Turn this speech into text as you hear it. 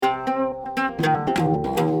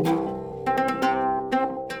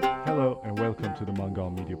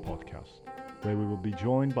be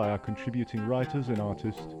joined by our contributing writers and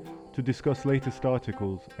artists to discuss latest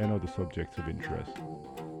articles and other subjects of interest.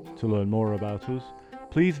 To learn more about us,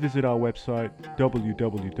 please visit our website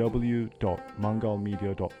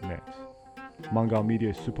www.mangalmedia.net. Mangal Media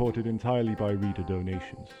is supported entirely by reader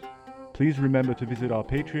donations. Please remember to visit our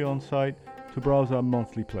Patreon site to browse our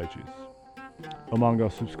monthly pledges. Among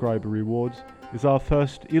our subscriber rewards is our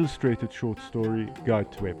first illustrated short story,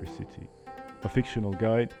 Guide to Every City, a fictional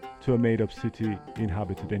guide to a made-up city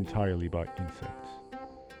inhabited entirely by insects.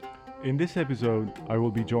 In this episode, I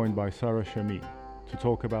will be joined by Sarah Shamim to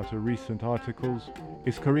talk about her recent articles,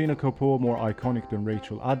 Is Kareena Kapoor More Iconic Than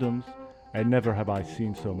Rachel Adams? And Never Have I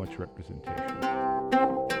Seen So Much Representation.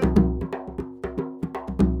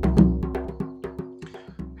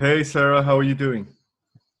 Hey Sarah, how are you doing?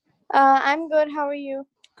 I'm good. How are you?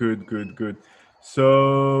 Good.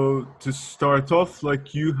 So to start off,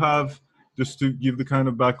 you have, just to give the kind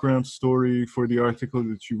of background story for the article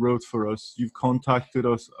that you wrote for us, you've contacted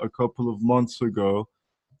us a couple of months ago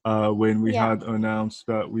when we had announced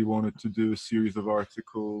that we wanted to do a series of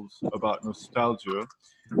articles about nostalgia.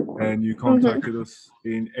 And you contacted us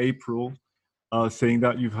in April saying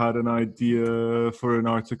that you've had an idea for an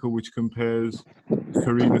article which compares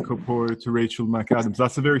Kareena Kapoor to Rachel McAdams.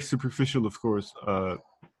 That's a very superficial, of course,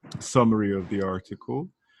 summary of the article.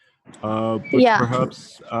 But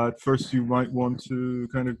perhaps at first you might want to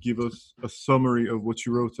kind of give us a summary of what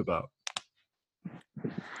you wrote about.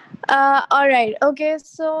 All right. Okay.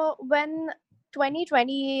 So when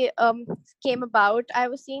 2020 came about, I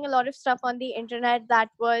was seeing a lot of stuff on the internet that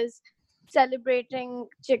was celebrating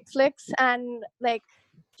chick flicks and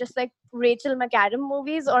just Rachel McAdams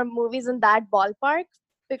movies or movies in that ballpark,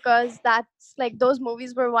 because that's those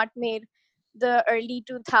movies were what made the early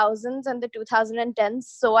 2000s and the 2010s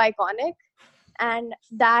so iconic, and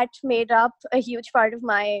that made up a huge part of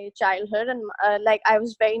my childhood, and I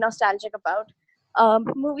was very nostalgic about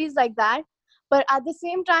movies like that. But at the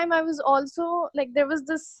same time, I was also there was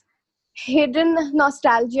this hidden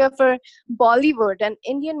nostalgia for Bollywood and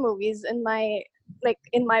Indian movies in my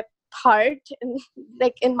heart,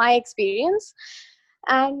 in my experience.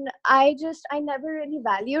 And I never really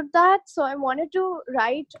valued that, so I wanted to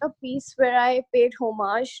write a piece where I paid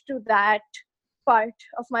homage to that part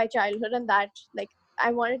of my childhood, and that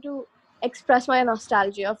I wanted to express my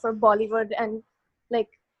nostalgia for Bollywood and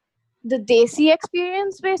the Desi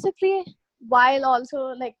experience, basically, while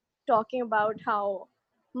also talking about how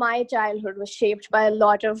my childhood was shaped by a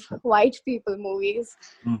lot of white people movies.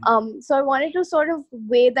 So I wanted to sort of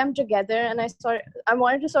weigh them together, and I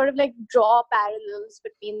wanted to sort of draw parallels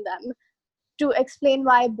between them to explain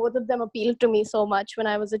why both of them appealed to me so much when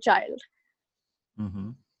I was a child.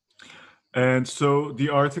 And so the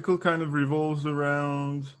article kind of revolves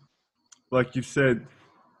around, like you said,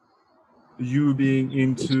 you being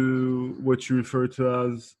into what you refer to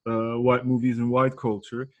as white movies and white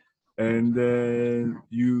culture, and then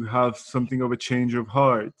you have something of a change of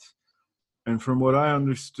heart. And from what I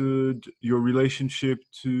understood, your relationship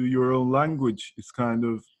to your own language is kind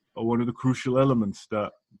of one of the crucial elements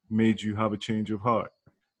that made you have a change of heart.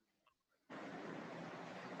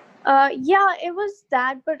 Yeah, it was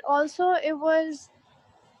that, but also it was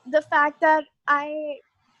the fact that I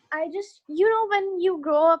just, when you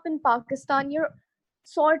grow up in Pakistan, you're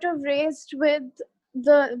sort of raised with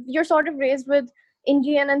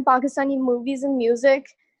Indian and Pakistani movies and music,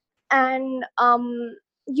 and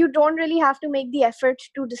you don't really have to make the effort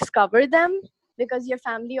to discover them because your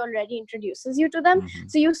family already introduces you to them.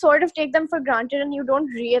 So you sort of take them for granted, and you don't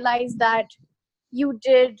realize that you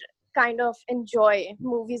did kind of enjoy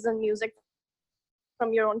movies and music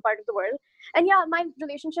from your own part of the world. And yeah, my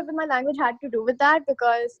relationship with my language had to do with that,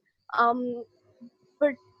 because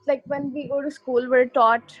but when we go to school, we're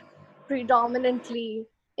taught predominantly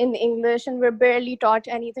in English, and we're barely taught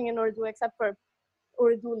anything in Urdu except for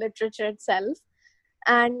Urdu literature itself.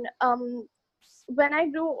 And when I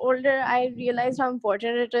grew older, I realized how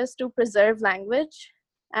important it is to preserve language,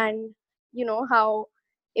 and how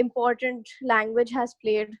important language has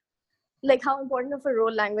played, how important of a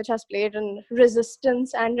role language has played in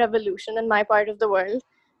resistance and revolution in my part of the world.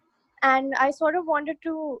 And I sort of wanted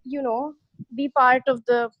to, be part of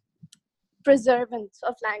the preservance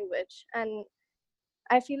of language. And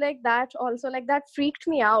I feel that also, that freaked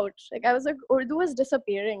me out. I was Urdu is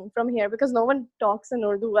disappearing from here because no one talks in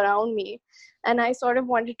Urdu around me. And I sort of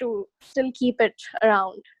wanted to still keep it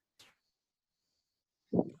around.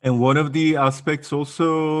 And one of the aspects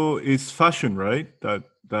also is fashion, right? That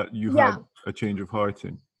you had a change of heart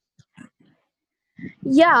in.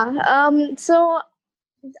 Yeah. So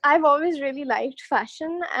I've always really liked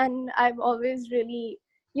fashion, and I've always really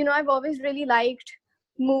I've always really liked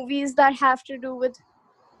movies that have to do with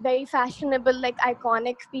very fashionable, like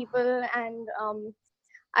iconic people. And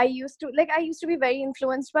I used to be very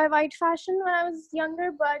influenced by white fashion when I was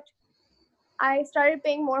younger, but I started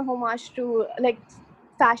paying more homage to like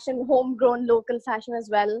fashion, homegrown local fashion as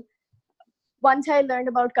well. Once I learned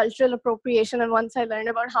about cultural appropriation, and once I learned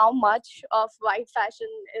about how much of white fashion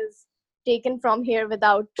is taken from here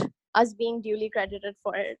without us being duly credited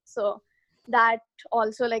for it. So that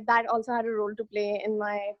that also had a role to play in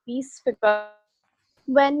my piece, because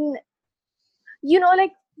when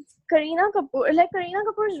like Kareena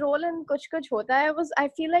Kapoor's role in Kuch Kuch Hota Hai was, I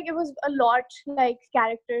feel like it was a lot like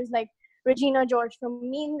characters like Regina George from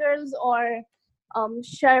Mean Girls, or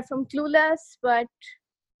Cher from Clueless. But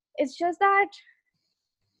it's just that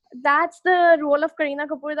that's the role of Kareena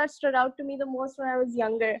Kapoor that stood out to me the most when I was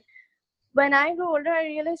younger. When I grew older, I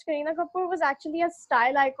realized Kareena Kapoor was actually a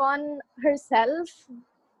style icon herself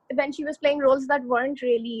when she was playing roles that weren't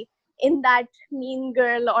really in that mean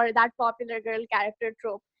girl or that popular girl character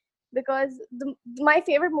trope. Because my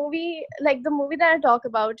favorite movie, like the movie that I talk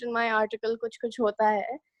about in my article, Kuch Kuch Hota Hai,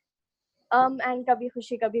 and Kabhi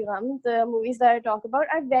Khushi Kabhi Gham, the movies that I talk about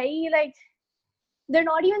are very like, they're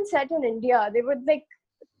not even set in India. They were like,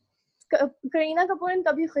 Kareena Kapoor in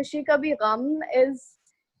Kabhi Khushi Kabhi Gham is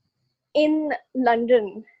in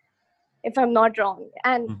London, if I'm not wrong.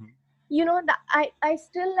 And Mhm. that I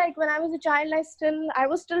still, like, when I was a child, I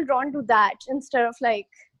was still drawn to that instead of like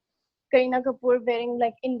Kareena Kapoor wearing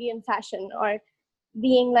like Indian fashion, or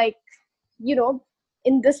being like, you know,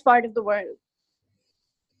 in this part of the world.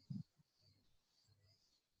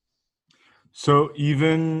 So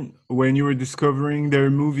even when you were discovering their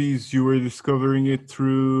movies, you were discovering it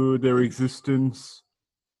through their existence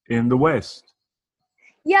in the West.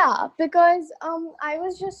 Yeah, because I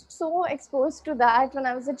was just so exposed to that when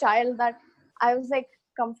I was a child that I was like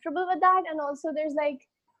comfortable with that. And also there's like,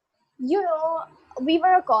 you know, we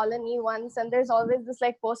were a colony once, and there's always this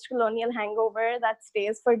like post-colonial hangover that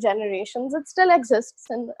stays for generations. It still exists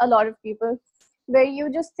in a lot of people, where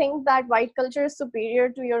you just think that white culture is superior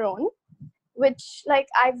to your own, which like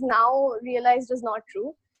I've now realized is not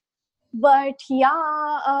true. But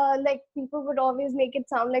yeah, like people would always make it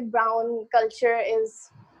sound like brown culture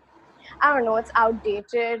is, I don't know, it's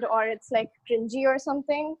outdated or it's like cringy or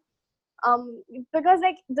something. Because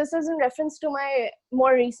like this is in reference to my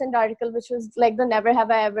more recent article, which was like the Never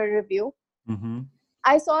Have I Ever review. Mm-hmm.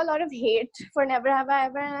 I saw a lot of hate for Never Have I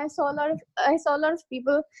Ever, and I saw a lot of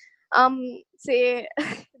people say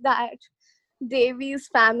that Devi's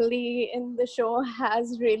family in the show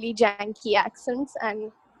has really janky accents,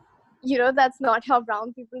 and that's not how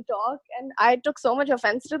brown people talk. And I took so much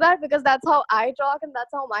offense to that, because that's how I talk and that's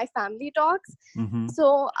how my family talks. Mm-hmm.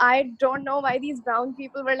 So I don't know why these brown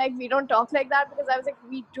people were like, we don't talk like that, because I was like,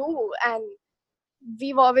 we do, and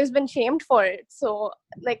we've always been shamed for it. So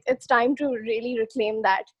like it's time to really reclaim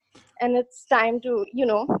that, and it's time to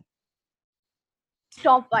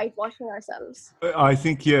stop whitewashing ourselves. I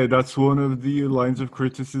think, yeah, that's one of the lines of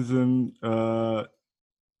criticism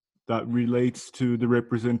that relates to the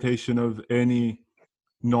representation of any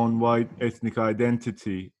non-white ethnic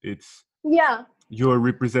identity. It's Yeah. you're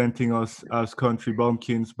representing us as country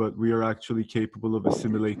bumpkins, but we are actually capable of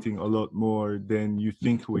assimilating a lot more than you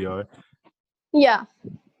think we are. Yeah.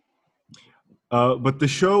 But the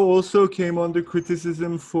show also came under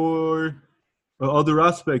criticism for other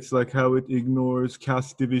aspects, like how it ignores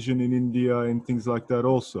caste division in India and things like that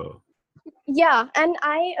also. Yeah, and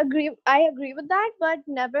I agree with that, but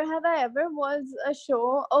Never Have I Ever was a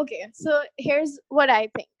show. Okay, so here's what I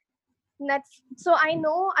think. So I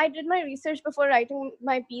know I did my research before writing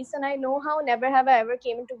my piece, and I know how Never Have I Ever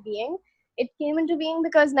came into being. It came into being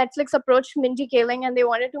because Netflix approached Mindy Kaling, and they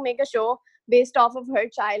wanted to make a show based off of her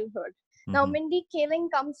childhood. Now, Mm-hmm. Mindy Kaling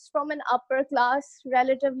comes from an upper class,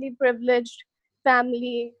 relatively privileged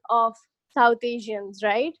family of South Asians,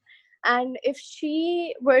 right? And if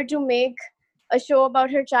she were to make a show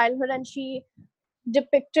about her childhood, and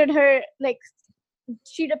depicted her like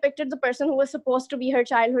she depicted the person who was supposed to be her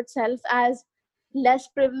childhood self as less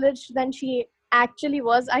privileged than she actually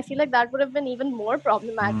was, I feel like that would have been even more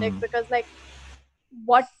problematic, Mm. because like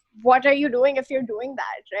what what are you doing if you're doing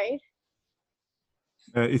that, right?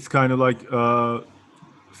 It's kind of like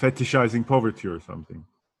fetishizing poverty or something.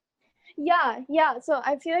 Yeah, so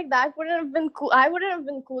I feel like that wouldn't have been cool. I wouldn't have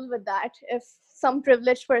been cool with that if some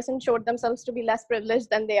privileged person showed themselves to be less privileged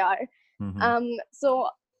than they are. Mm-hmm. So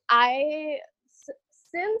I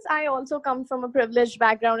since I also come from a privileged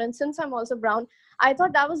background, and since I'm also brown, I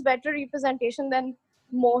thought that was better representation than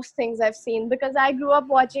most things I've seen, because I grew up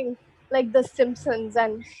watching like The Simpsons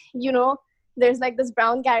and there's like this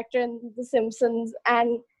brown character in The Simpsons,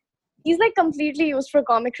 and he's like completely used for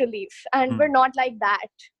comic relief, and we're not like that,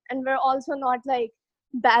 and we're also not like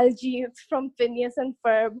Baljeet from Phineas and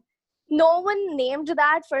Ferb. No one named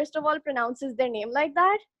that, first of all, pronounces their name like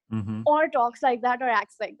that, or talks like that, or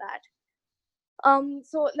acts like that.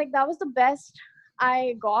 So like that was the best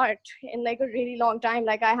I got in like a really long time.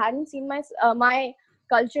 Like I hadn't seen my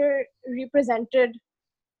culture represented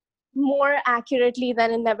more accurately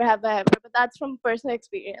than in Never Have I Ever, but that's from personal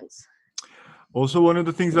experience. Also, one of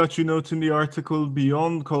the things that you note in the article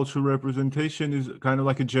beyond cultural representation is kind of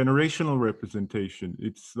like a generational representation.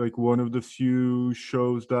 It's like one of the few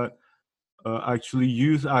shows that actually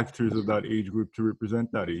use actors of that age group to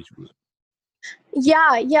represent that age group.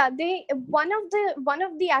 Yeah, they one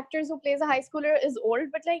of the actors who plays a high schooler is old,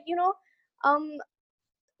 but like, you know,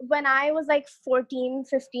 when I was like 14,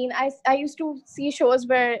 15, I used to see shows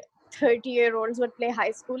where 30-year-olds would play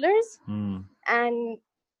high schoolers, and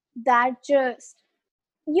that just,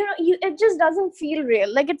 you know, it just doesn't feel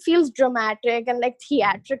real. Like it feels dramatic and like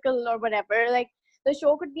theatrical or whatever. Like the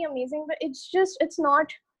show could be amazing, but it's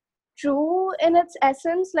not true in its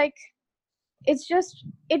essence. Like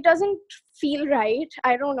it doesn't feel right.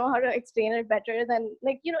 I don't know how to explain it better than,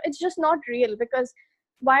 like, you know, it's just not real, because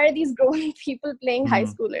why are these grown people playing high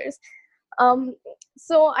schoolers?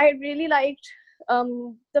 So I really liked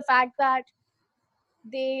the fact that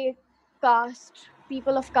they cast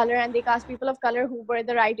people of color, and they cast people of color who were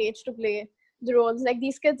the right age to play the roles. Like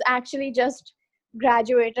these kids actually just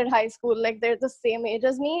graduated high school, like they're the same age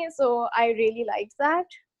as me, so I really liked that.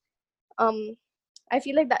 I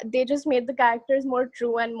feel like that they just made the characters more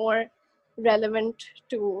true and more relevant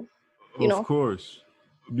to, you know. Of course,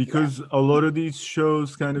 because a lot of these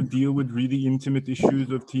shows kind of deal with really intimate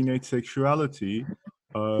issues of teenage sexuality,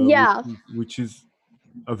 which is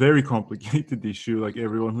a very complicated issue. Like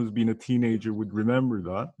everyone who's been a teenager would remember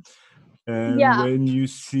that. And when you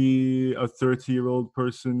see a 30-year-old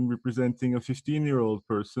person representing a 15-year-old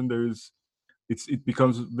person, it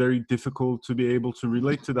becomes very difficult to be able to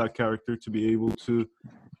relate to that character, to be able to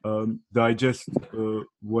digest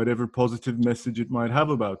whatever positive message it might have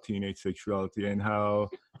about teenage sexuality, and how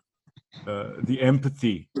the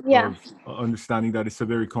empathy of understanding that it's a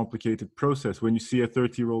very complicated process. When you see a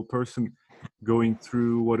 30-year-old person going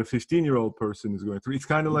through what a 15-year-old person is going through, it's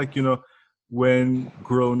kind of like, you know, when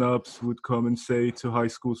grown-ups would come and say to high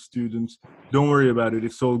school students, don't worry about it,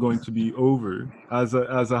 it's all going to be over. As a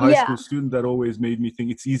high school student, that always made me think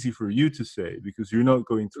it's easy for you to say, because you're not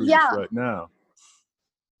going through this right now.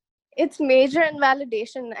 It's major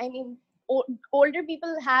invalidation. I mean, older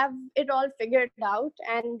people have it all figured out,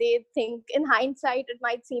 and they think in hindsight it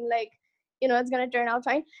might seem like, you know, it's going to turn out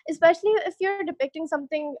fine, especially if you're depicting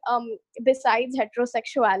something besides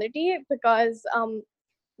heterosexuality, because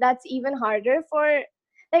that's even harder for,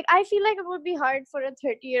 like, I feel like it would be hard for a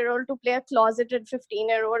 30-year-old to play a closeted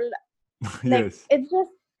 15-year-old. Like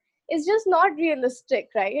it's just not realistic,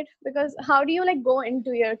 right? Because how do you like go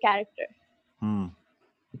into your character?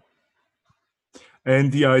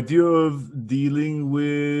 And the idea of dealing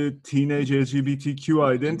with teenage LGBTQ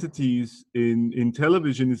identities in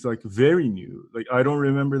television is like very new. Like I don't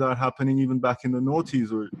remember that happening even back in the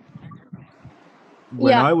noughties or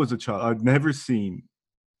when I was a child. I'd never seen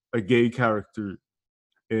a gay character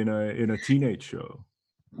in a teenage show.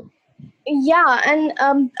 Yeah, and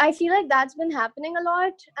I feel like that's been happening a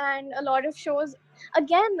lot, and a lot of shows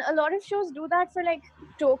do that for like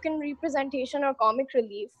token representation or comic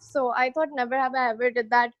relief. So I thought Never Have I Ever did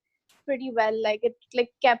that pretty well. Like it like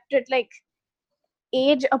kept it like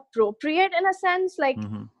age appropriate in a sense. Like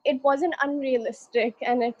it wasn't unrealistic,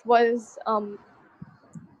 and it was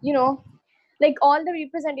you know, like all the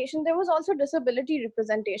representation. There was also disability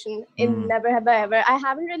representation in Never Have I Ever. I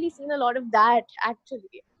haven't really seen a lot of that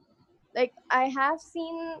actually. Like I have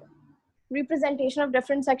seen representation of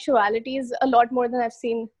different sexualities a lot more than I've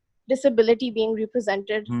seen disability being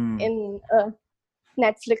represented in a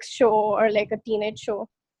Netflix show or like a teenage show.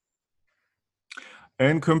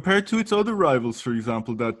 And compared to its other rivals, for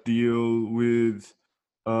example, that deal with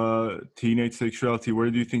teenage sexuality,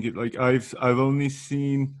 where do you think it? Like I've only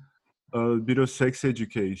seen a bit of Sex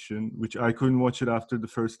Education, which I couldn't watch it after the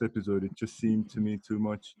first episode. It just seemed to me too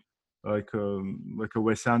much like a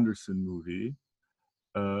Wes Anderson movie.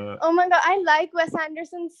 Oh my god, I like Wes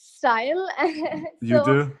Anderson's style. You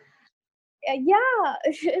do? Yeah,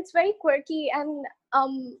 it's very quirky, and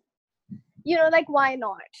you know, like why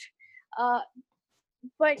not?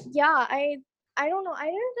 But yeah, I don't know. I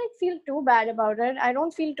didn't like feel too bad about it. I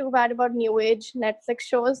don't feel too bad about new age Netflix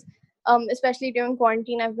shows. Especially during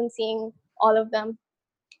quarantine, I've been seeing all of them.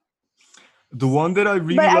 The one that I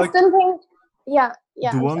really but liked. I still think Yeah, The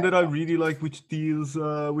I'm one sorry. that I really like, which deals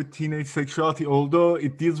with teenage sexuality, although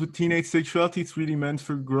it deals with teenage sexuality, it's really meant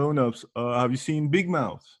for grown-ups. Have you seen Big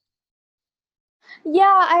Mouth?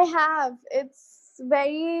 Yeah, I have. It's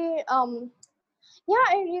very yeah,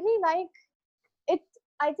 I really like it.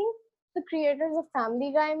 I think the creators of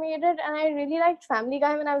Family Guy made it, and I really liked Family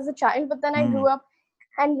Guy when I was a child, but then I grew up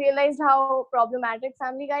and realized how problematic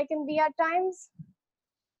Family Guy can be at times.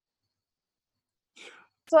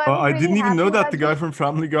 So I was I really didn't even know happy that that the guy from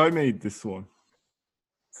Family Guy made this one.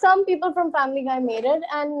 some people from Family Guy made it,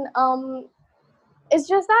 and it's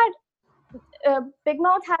just that Big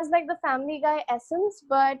Mouth has like the Family Guy essence,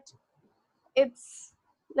 but it's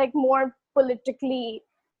like more politically,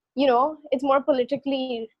 it's more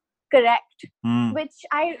politically correct, which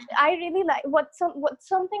I really like. What's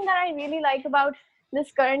something that I really like about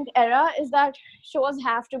this current era is that shows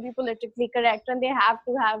have to be politically correct and they have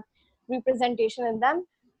to have representation in them,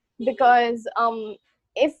 because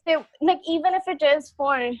if they, like, even if it is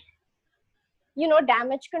for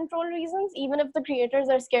damage control reasons, even if the creators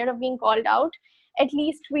are scared of being called out, at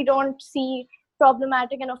least we don't see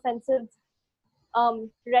problematic and offensive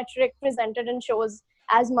rhetoric presented in shows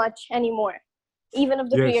as much anymore, even if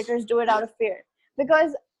the Yes. creators do it out of fear.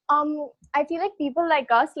 Because I feel like people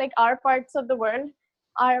like us, like our parts of the world,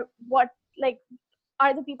 are what, like,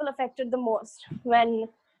 are the people affected the most when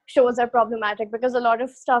shows are problematic, because a lot of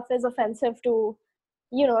stuff is offensive to,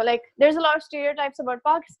 like, there's a lot of stereotypes about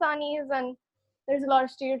Pakistanis, and there's a lot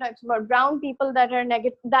of stereotypes about brown people that are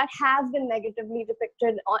that have been negatively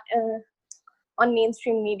depicted on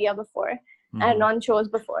mainstream media before and on shows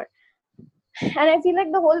before. And I feel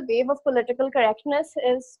like the whole wave of political correctness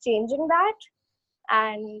is changing that.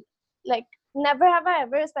 And like, never have I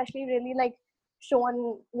ever especially really like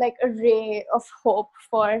shown like a ray of hope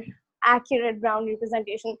for accurate brown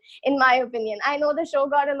representation, in my opinion. I know the show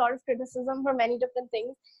got a lot of criticism for many different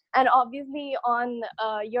things, and obviously on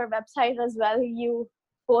your website as well, you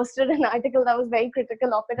posted an article that was very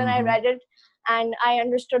critical of it, and I read it and I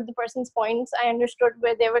understood the person's points. I understood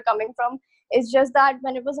where they were coming from. It's just that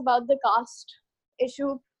when it was about the caste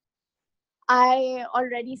issue, I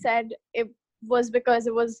already said it was because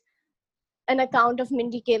it was an account of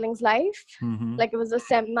Mindy Kaling's life, like it was a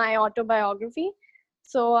semi-autobiography.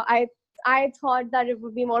 So I thought that it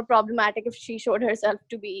would be more problematic if she showed herself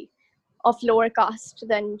to be of lower caste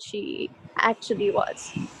than she actually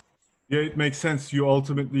was. Yeah, it makes sense. You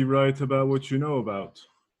ultimately write about what you know about.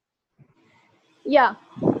 Yeah,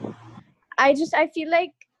 I feel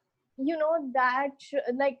like, that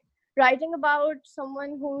like writing about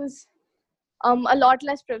someone who's a lot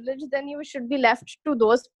less privileged than you should be left to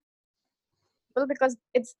those people, because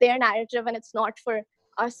it's their narrative and it's not for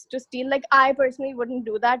us to steal. Like, I personally wouldn't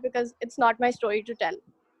do that because it's not my story to tell.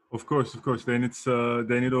 Of course. Then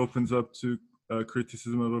it opens up to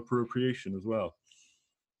criticism of appropriation as well.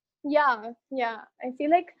 Yeah. I feel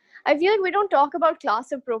like we don't talk about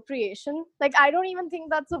class appropriation. Like, I don't even think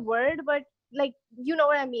that's a word, but like, you know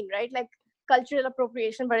what I mean, right? Like, cultural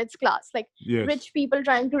appropriation, but it's class. Like, Yes. rich people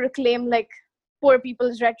trying to reclaim like poor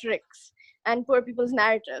people's rhetorics and poor people's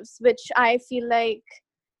narratives, which I feel like,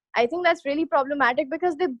 I think that's really problematic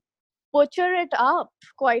because they butcher it up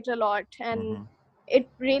quite a lot. And it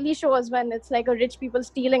really shows when it's like a rich people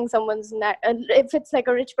stealing someone's if it's like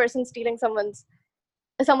a rich person stealing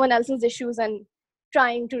someone else's issues and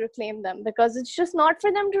trying to reclaim them, because it's just not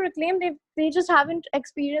for them to reclaim. They just haven't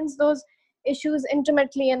experienced those issues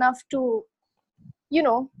intimately enough to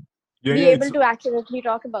be able to accurately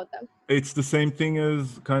talk about them. It's the same thing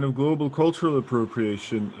as kind of global cultural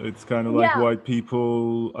appropriation. It's kind of like white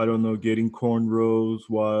people, I don't know, getting cornrows,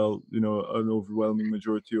 while an overwhelming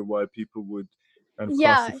majority of white people would kind of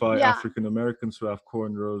classify African Americans who have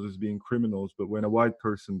cornrows as being criminals. But when a white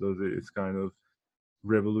person does it, it's kind of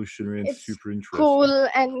revolutionary and it's super interesting, cool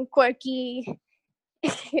and quirky.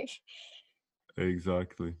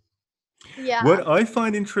 Exactly. Yeah. What I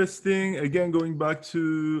find interesting, again, going back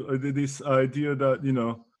to this idea that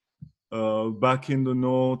back in the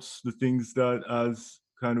notes, the things that as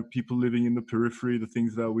kind of people living in the periphery, the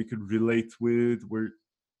things that we could relate with were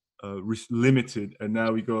limited, and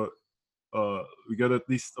now we got at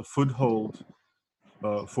least a foothold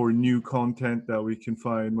for new content that we can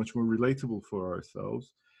find much more relatable for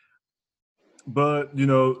ourselves. But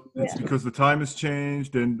it's because the time has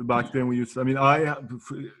changed, and back then we used to, I mean,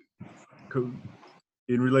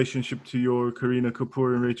 in relationship to your Karina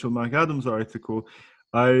Kapoor and Rachel McAdams article,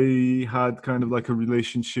 I had kind of like a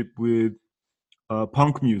relationship with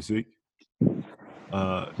punk music.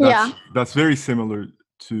 That's very similar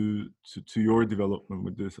to your development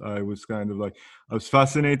with this. I was kind of like, I was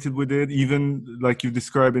fascinated with it, even like you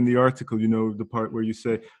describe in the article, you know, the part where you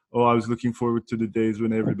say, oh, I was looking forward to the days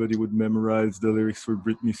when everybody would memorize the lyrics for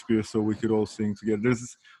Britney Spears so we could all sing together.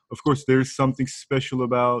 Of course, there's something special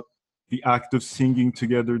about the act of singing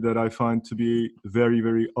together that I find to be very,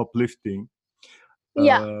 very uplifting.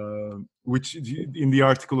 Yeah. Which in the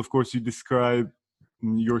article, of course, you describe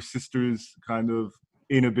your sister's kind of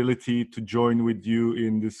inability to join with you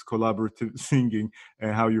in this collaborative singing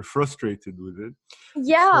and how you're frustrated with it.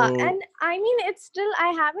 Yeah, So, and I mean, it's still, I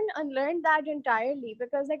haven't unlearned that entirely,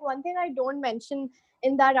 because like one thing I don't mention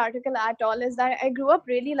in that article at all is that I grew up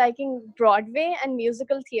really liking Broadway and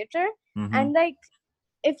musical theater. And like,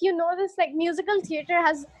 if you know this, like musical theater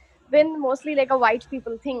has been mostly like a white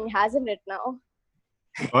people thing, hasn't it now?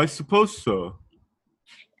 I suppose so.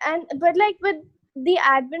 And but like with the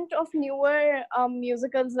advent of newer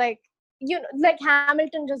musicals, like, you know, like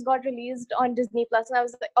Hamilton just got released on Disney Plus, and I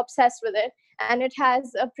was like, obsessed with it. And it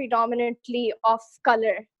has a predominantly off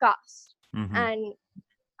color cast, and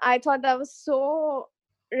I thought that was so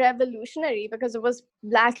revolutionary, because it was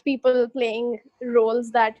Black people playing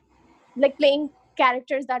roles that, like, playing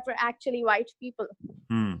characters that were actually white people,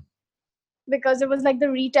 because it was like the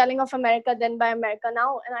retelling of America then by America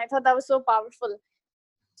now, and I thought that was so powerful.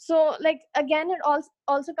 So like, again, it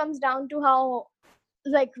also comes down to how,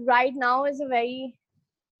 like, right now is a very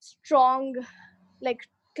strong, like,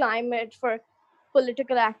 climate for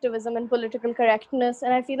political activism and political correctness,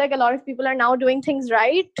 and I feel like a lot of people are now doing things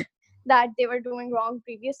right that they were doing wrong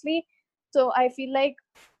previously. So I feel like,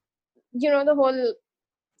 you know,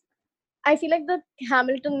 I feel like the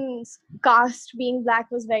Hamilton's cast being Black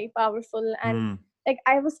was very powerful, and like,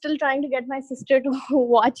 I was still trying to get my sister to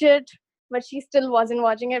watch it, but she still wasn't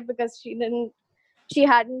watching it because she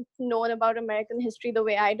hadn't known about American history the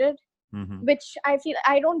way I did. Which I feel,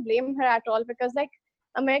 I don't blame her at all, because like,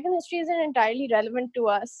 American history isn't entirely relevant to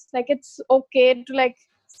us. Like, it's okay to like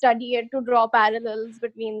study it, to draw parallels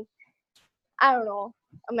between, I don't know,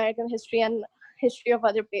 American history and history of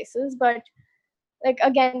other places, but like,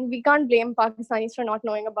 again, we can't blame Pakistanis for not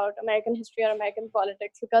knowing about American history or American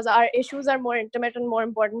politics, because our issues are more intimate and more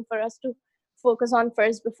important for us to focus on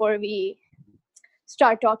first before we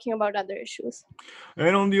start talking about other issues.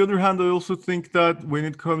 And on the other hand, I also think that when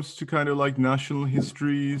it comes to kind of like national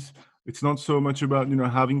histories, it's not so much about, you know,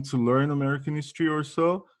 having to learn American history or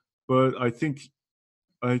so, but I think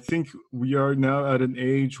we are now at an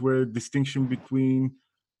age where distinction between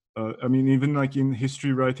I mean, even like in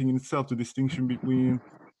history writing in itself, the distinction between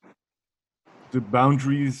the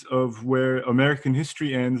boundaries of where American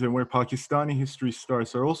history ends and where Pakistani history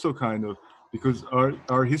starts are also kind of, because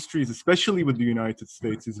our histories, especially with the United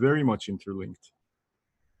States, is very much interlinked.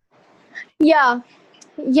 Yeah,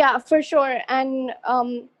 for sure. And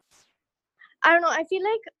I don't know, I feel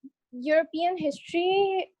like European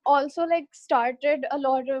history also like started a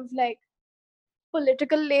lot of like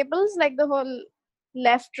political labels, like the whole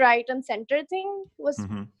left, right, and center thing was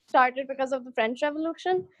started because of the French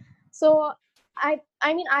Revolution. So I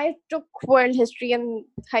mean, I took world history in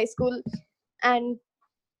high school, and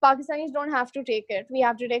Pakistanis don't have to take it. We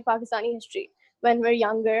have to take Pakistani history when we're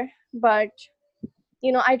younger, but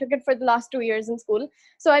you know, I took it for the last 2 years in school.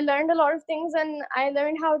 So I learned a lot of things, and I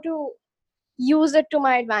learned how to use it to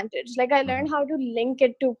my advantage. Like, I learned how to link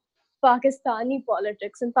it to Pakistani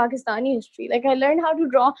politics and Pakistani history. Like, I learned how to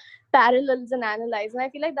draw parallels and analyze. And I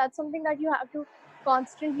feel like that's something that you have to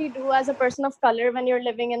constantly do as a person of color when you're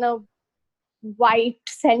living in a white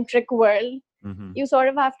centric world. You sort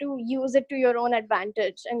of have to use it to your own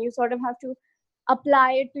advantage, and you sort of have to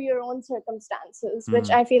apply it to your own circumstances,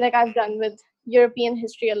 which I feel like I've done with European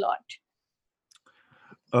history a lot.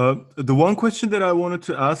 The one question that I wanted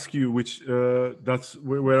to ask you, which that's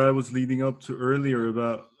where I was leading up to earlier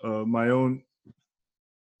about my own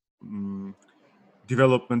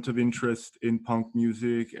development of interest in punk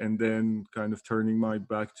music, and then kind of turning my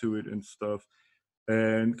back to it and stuff,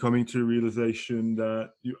 and coming to a realization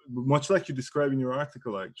that, much like you describe in your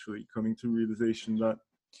article, actually, coming to a realization that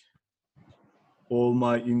all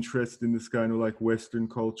my interest in this kind of like Western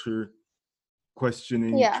culture,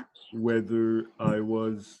 questioning whether I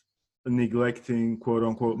was neglecting, quote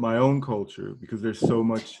unquote, my own culture, because there's so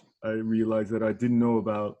much I realized that I didn't know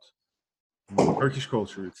about Turkish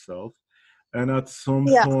culture itself. And at some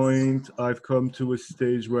point, I've come to a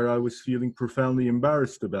stage where I was feeling profoundly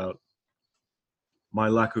embarrassed about my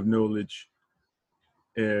lack of knowledge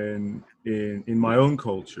in my own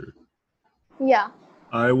culture. Yeah.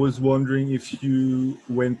 I was wondering if you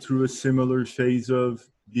went through a similar phase of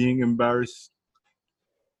being embarrassed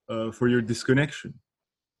for your disconnection.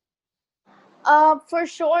 For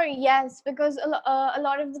sure, yes, because a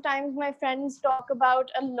lot of the times my friends talk about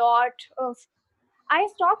a lot of. I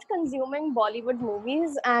stopped consuming Bollywood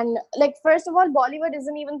movies, and like first of all, Bollywood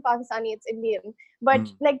isn't even Pakistani; it's Indian. But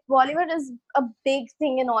Mm. like Bollywood is a big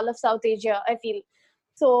thing in all of South Asia, I feel.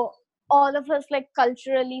 So all of us like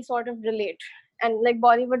culturally sort of relate, and like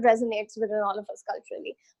Bollywood resonates within all of us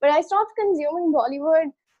culturally. But I stopped consuming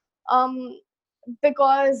Bollywood um,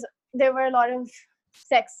 because there were a lot of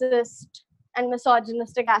sexist and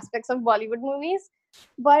misogynistic aspects of Bollywood movies.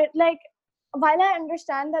 But like, while I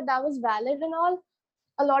understand that that was valid and all,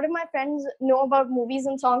 a lot of my friends know about movies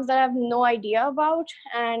and songs that I have no idea about,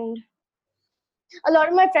 and a lot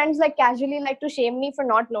of my friends like casually like to shame me for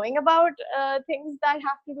not knowing about things that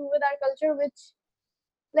have to do with our culture, which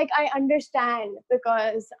like I understand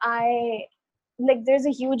because I like there's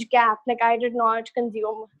a huge gap. Like I did not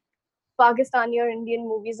consume Pakistani or Indian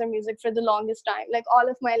movies or music for the longest time, like all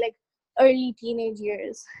of my like early teenage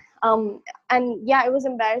years. And yeah, it was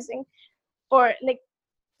embarrassing for like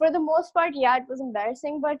for the most part. Yeah, it was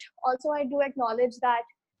embarrassing, but also I do acknowledge that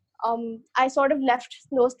I sort of left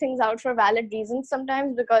those things out for valid reasons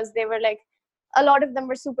sometimes because they were like a lot of them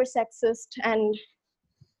were super sexist, and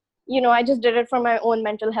I just did it for my own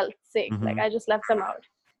mental health sake. Like Hmm. I just left them out.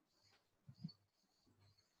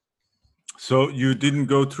 So you didn't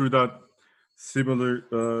go through that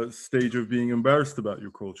similar stage of being embarrassed about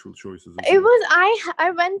your cultural choices as It well. was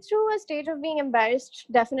I went through a stage of being embarrassed,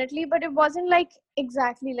 definitely, but it wasn't like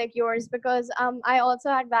exactly like yours because I also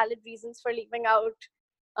had valid reasons for leaving out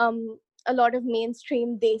um a lot of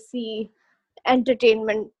mainstream desi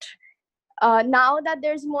entertainment. Now that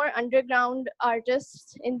there's more underground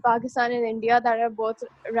artists in Pakistan and India that are both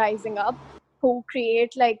rising up, who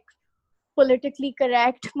create like politically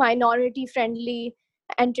correct, minority friendly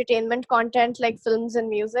entertainment content like films and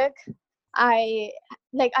music, I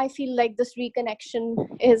I feel like this reconnection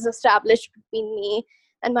is established between me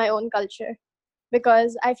and my own culture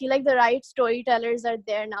because I feel like the right storytellers are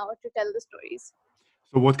there now to tell the stories.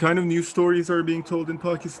 So what kind of news stories are being told in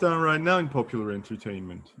Pakistan right now in popular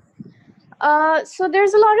entertainment? So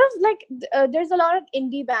there's a lot of there's a lot of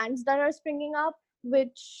indie bands that are springing up,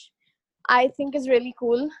 which I think is really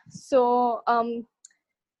cool. So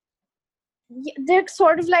they're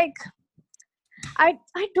sort of like I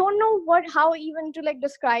don't know how even to like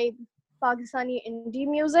describe Pakistani indie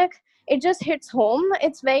music. It just hits home.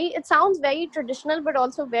 It sounds very traditional, but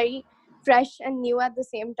also very fresh and new at the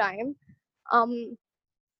same time. Um,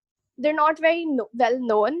 they're not very well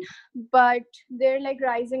known, but they're like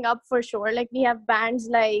rising up for sure. Like we have bands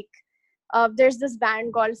like there's this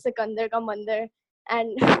band called Sikandar Ka Mandir,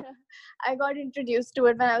 and I got introduced to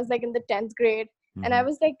it when I was like in the 10th grade, and I Hmm.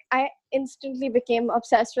 was like I instantly became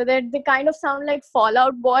obsessed with it. They kind of sound like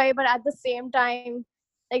Fallout Boy, but at the same time,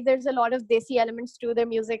 like there's a lot of desi elements to their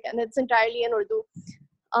music, and it's entirely in Urdu.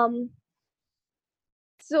 Um,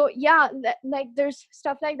 so yeah, like there's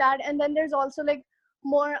stuff like that, and then there's also like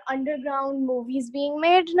more underground movies being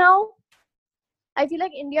made now. I feel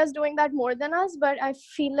like India's doing that more than us, but I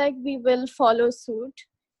feel like we will follow suit.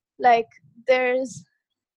 Like there's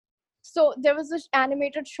there was this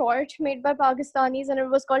animated short made by Pakistanis, and it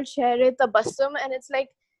was called Shehre Tabassum, and it's like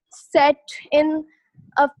set in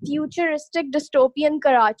a futuristic dystopian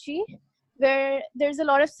Karachi where there's a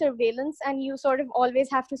lot of surveillance and you sort of always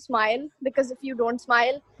have to smile, because if you don't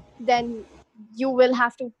smile then you will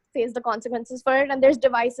have to face the consequences for it, and there's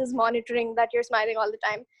devices monitoring that you're smiling all the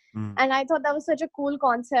time. Mm. And I thought that was such a cool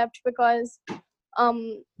concept because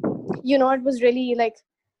um it was really like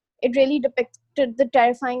it really depicted the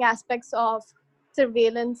terrifying aspects of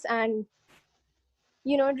surveillance, and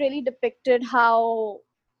it really depicted how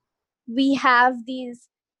we have these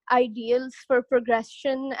ideals for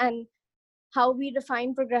progression and how we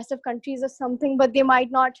define progressive countries as something, but they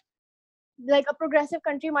might not, like a progressive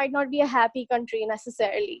country might not be a happy country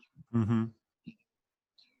necessarily. Hmm.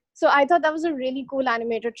 So I thought that was a really cool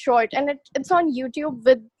animated short, and it's on YouTube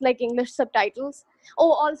with like English subtitles.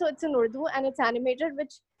 Oh, also it's in Urdu and it's animated,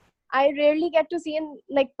 which I rarely get to see in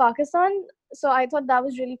like Pakistan. So I thought that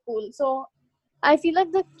was really cool. So I feel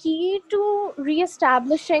like the key to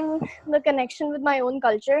reestablishing the connection with my own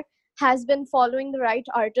culture has been following the right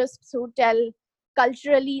artists who tell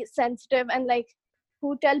culturally sensitive and like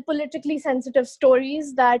who tell politically sensitive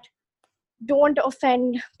stories that don't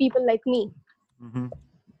offend people like me. Hmm.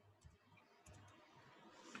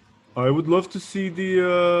 I would love to see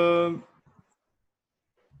the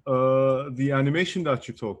animation that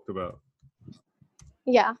you talked about.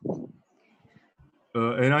 Yeah.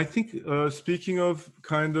 And I think speaking of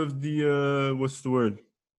kind of the what's the word?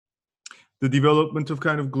 the development of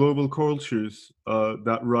kind of global cultures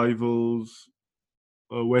that rivals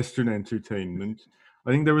Western entertainment. I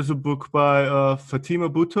think there was a book by Fatima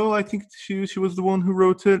Bhutto. I think she was the one who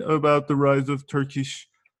wrote it, about the rise of Turkish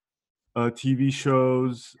TV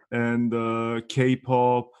shows and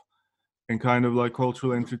K-pop and kind of like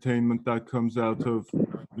cultural entertainment that comes out of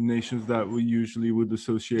nations that we usually would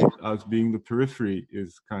associate as being the periphery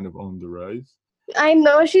is kind of on the rise. I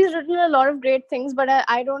know she's written a lot of great things, but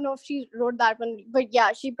I don't know if she wrote that one. But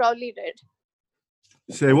yeah, she probably did.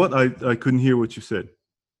 Say what? I couldn't hear what you said.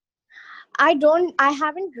 I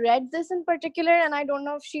haven't read this in particular, and I don't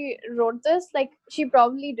know if she wrote this. Like, she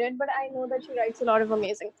probably did, but I know that she writes a lot of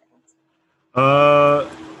amazing things. I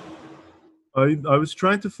was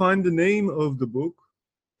trying to find the name of the book,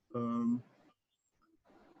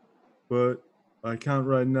 but I can't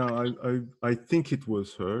right now. I think it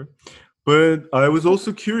was her, but I was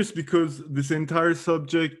also curious because this entire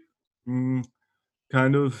subject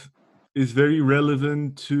kind of is very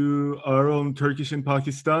relevant to our own Turkish and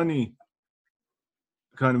Pakistani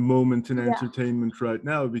kind of moment in entertainment right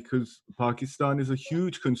now, because Pakistan is a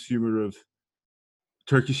huge consumer of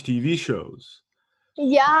Turkish TV shows.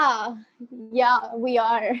 Yeah, we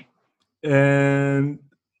are. And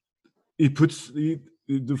it puts the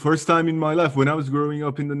first time in my life when I was growing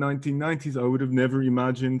up in the 1990s, I would have never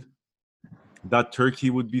imagined that Turkey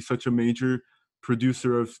would be such a major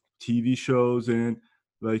producer of TV shows, and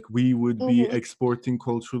like we would be exporting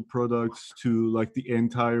cultural products to like the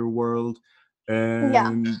entire world,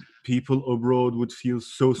 and people abroad would feel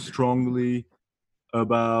so strongly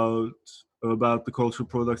about the cultural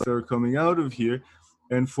products that are coming out of here.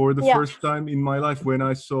 And for the first time in my life, when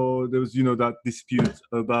I saw there was, that dispute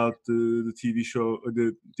about the TV show,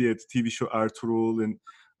 the TV show Ertuğrul, and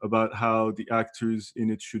about how the actors in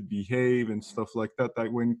it should behave and stuff like that,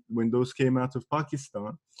 that when those came out of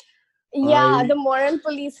Pakistan, the moral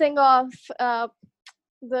policing of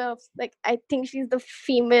I think she's the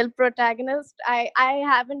female protagonist. I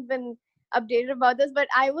haven't been updated about this, but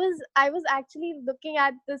I was actually looking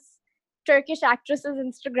at this Turkish actress's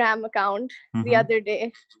Instagram account the other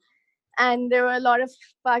day, and there were a lot of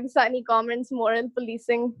Pakistani comments moral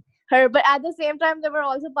policing her, but at the same time there were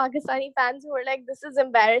also Pakistani fans who were like, this is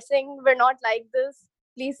embarrassing, we're not like this,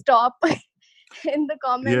 please stop, in the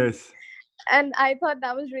comments. Yes. And I thought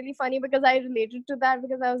that was really funny because I related to that,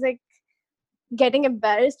 because I was like getting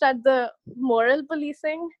embarrassed at the moral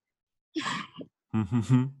policing.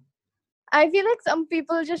 I feel like some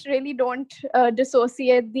people just really don't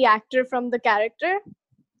dissociate the actor from the character.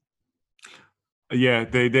 Yeah,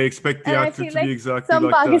 they expect the actor to be exactly some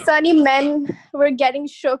like Pakistani that. men were getting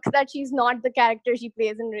shook that she's not the character she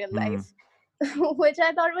plays in real life. Which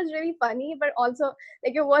I thought was really funny, but also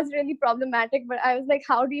like it was really problematic. But I was like,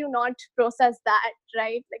 how do you not process that,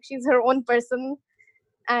 right? Like, she's her own person,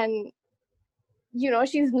 and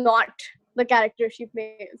she's not the character she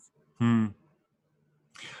plays.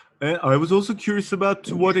 And I was also curious about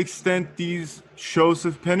to what extent these shows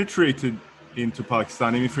have penetrated into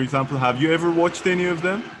Pakistan. I mean, for example, have you ever watched any of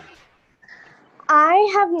them? I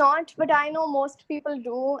have not, but I know most people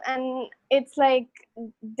do, and it's like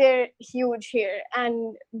they're huge here,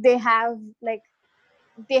 and they have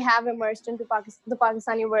immersed into the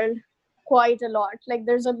Pakistani world quite a lot. Like,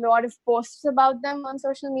 there's a lot of posts about them on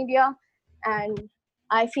social media, and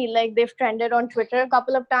I feel like they've trended on Twitter a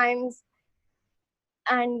couple of times.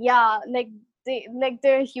 And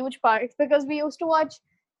they're a huge part, because we used to watch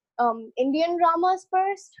Indian dramas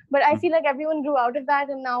first, but I feel like everyone grew out of that,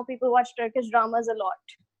 and now people watch Turkish dramas a lot.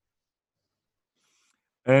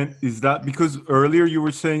 And is that because earlier you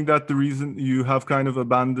were saying that the reason you have kind of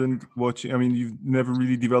abandoned watching, I mean, you've never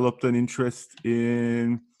really developed an interest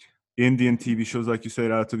in Indian TV shows, like you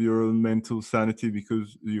said, out of your own mental sanity,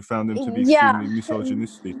 because you found them to be extremely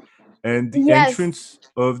misogynistic. And the entrance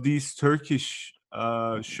of these Turkish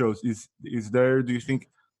shows, is there, do you think,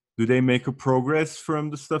 do they make a progress from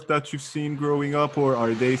the stuff that you've seen growing up, or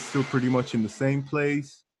are they still pretty much in the same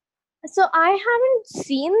place? So I haven't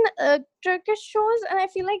seen Turkish shows, and I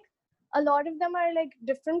feel like a lot of them are like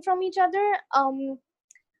different from each other.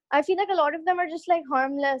 I feel like a lot of them are just like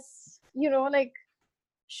harmless, like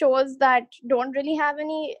shows that don't really have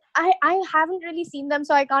any. I haven't really seen them,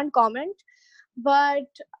 so I can't comment. But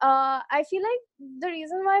I feel like the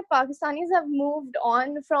reason why Pakistanis have moved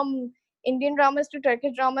on from Indian dramas to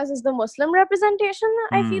Turkish dramas is the Muslim representation.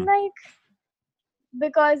 I feel like,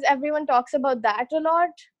 because everyone talks about that a lot.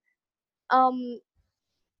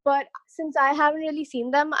 But since I haven't really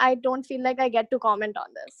seen them, I don't feel like I get to comment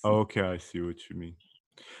on this. Okay, I see what you mean.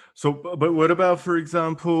 So, but what about, for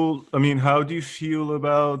example, I mean, how do you feel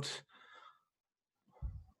about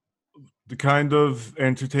the kind of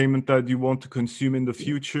entertainment that you want to consume in the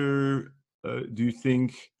future? Do you think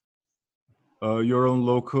your own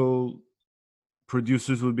local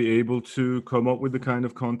producers will be able to come up with the kind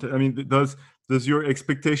of content? I mean, does your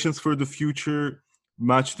expectations for the future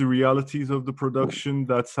match the realities of the production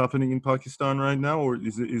that's happening in Pakistan right now, or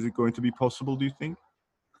is it going to be possible, do you think?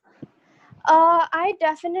 I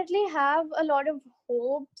definitely have a lot of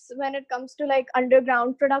hopes when it comes to like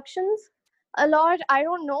underground productions. A lot. I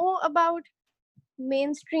don't know about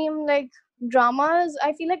mainstream like dramas.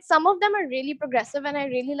 I feel like some of them are really progressive and I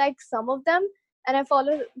really like some of them, and I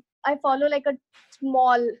follow like a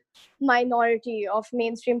small minority of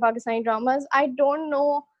mainstream Pakistani dramas. I don't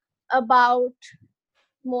know about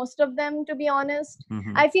most of them, to be honest.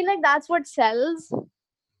 Mm-hmm. I feel like that's what sells.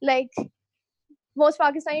 Like most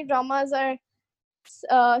Pakistani dramas are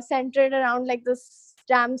centered around like this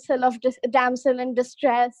damsel in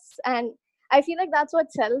distress, and I feel like that's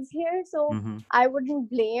what sells here. So Mm-hmm. I wouldn't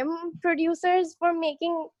blame producers for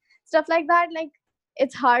making stuff like that. Like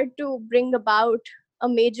it's hard to bring about a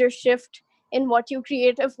major shift in what you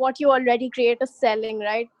create if what you already create is selling,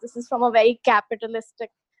 right? This is from a very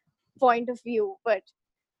capitalistic point of view, but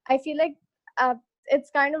I feel like uh,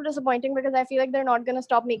 it's kind of disappointing because I feel like they're not going to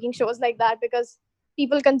stop making shows like that because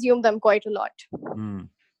people consume them quite a lot. Mm.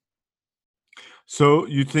 So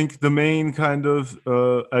you think the main kind of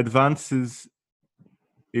advances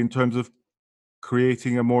in terms of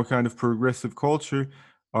creating a more kind of progressive culture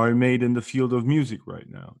are made in the field of music right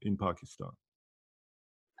now in Pakistan?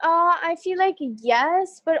 I feel like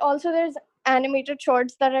yes, but also there's animated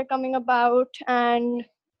shorts that are coming about, and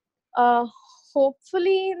uh,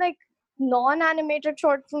 hopefully like non-animated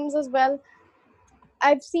short films as well.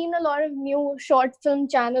 I've seen a lot of new short film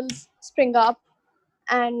channels spring up,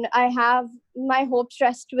 and I have my hopes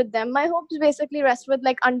rest with them. My hopes basically rest with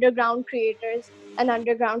like underground creators and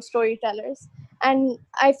underground storytellers, and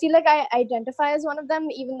I feel like I identify as one of them,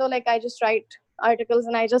 even though like I just write articles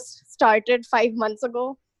and I just started 5 months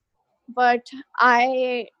ago. But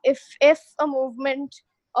if a movement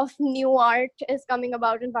of new art is coming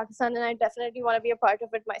about in Pakistan, then I definitely want to be a part of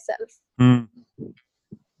it myself. Mm.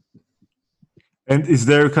 And is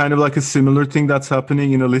there kind of like a similar thing that's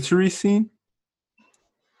happening in a literary scene?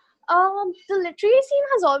 The literary scene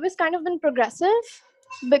has always kind of been progressive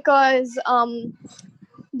because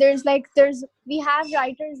there's we have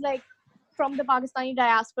writers like from the Pakistani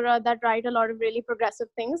diaspora that write a lot of really progressive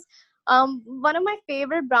things. One of my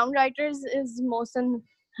favorite brown writers is Mohsen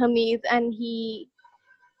Hamid, and he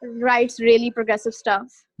writes really progressive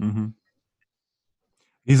stuff. Mm-hmm.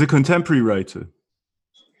 He's a contemporary writer.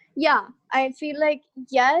 Yeah, I feel like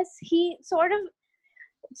yes, he's sort of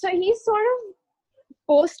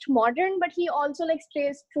postmodern, but he also like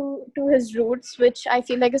stays true to his roots, which I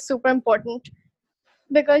feel like is super important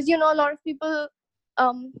because a lot of people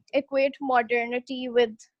equate modernity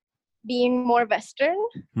with being more Western,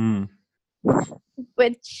 Mm.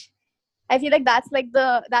 which I feel like that's like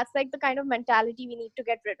the kind of mentality we need to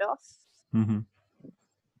get rid of. Mm-hmm.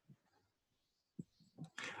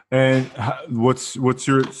 And what's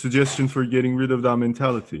your suggestion for getting rid of that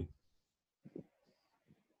mentality?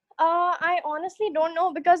 I honestly don't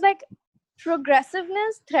know because like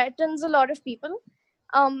progressiveness threatens a lot of people.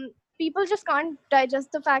 People just can't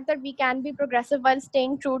digest the fact that we can be progressive while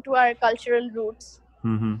staying true to our cultural roots.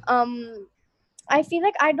 Mm-hmm. I feel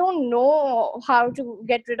like I don't know how to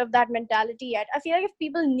get rid of that mentality yet. I feel like if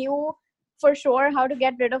people knew for sure how to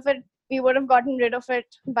get rid of it, we would have gotten rid of it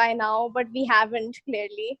by now, but we haven't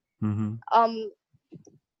clearly. Mm-hmm.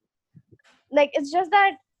 Like it's just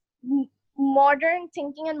that modern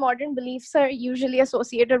thinking and modern beliefs are usually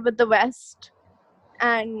associated with the West,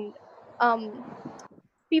 and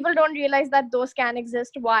people don't realize that those can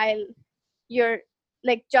exist while you're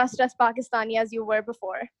like just as Pakistani as you were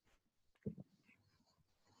before.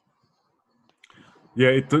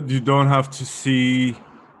 Yeah, you don't have to see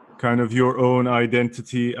kind of your own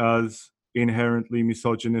identity as inherently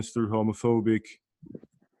misogynist or homophobic.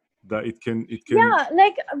 That it can. Yeah,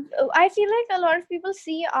 like I feel like a lot of people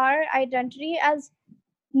see our identity as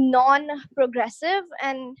non-progressive,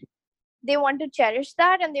 and they want to cherish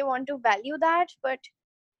that and they want to value that, but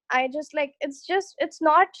I just like it's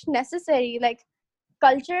not necessary. Like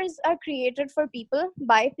cultures are created for people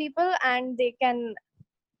by people, and they can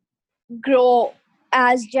grow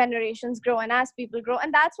as generations grow and as people grow,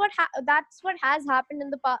 and that's what has happened in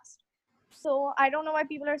the past. So I don't know why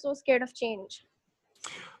people are so scared of change.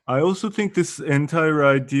 I also think this entire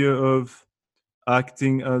idea of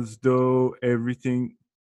acting as though acting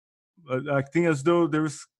as though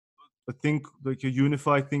there's a thing like a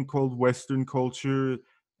unified thing called Western culture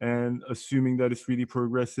and assuming that it's really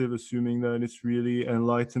progressive, assuming that it's really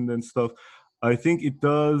enlightened and stuff, I think it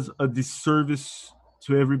does a disservice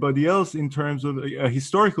to everybody else in terms of a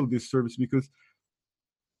historical disservice, because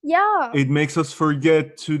Yeah. it makes us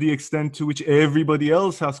forget to the extent to which everybody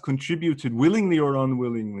else has contributed, willingly or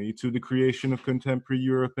unwillingly, to the creation of contemporary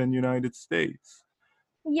Europe and United States.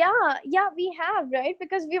 Yeah, we have, right?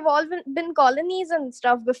 Because we've all been colonies and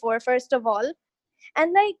stuff before, first of all.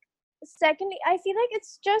 And like, secondly, I feel like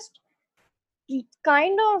it's just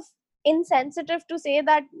kind of insensitive to say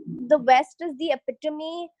that the West is the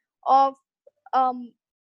epitome of um,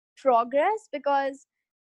 progress, because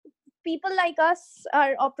people like us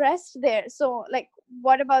are oppressed there. So like,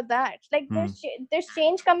 what about that? Like, there's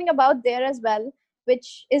change coming about there as well,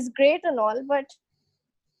 which is great and all, but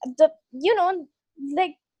the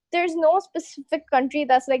like, there's no specific country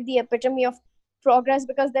that's like the epitome of progress,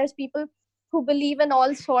 because there's people who believe in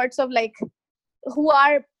all sorts of like,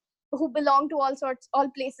 who belong to all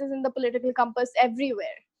places in the political compass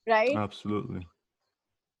everywhere, right? Absolutely.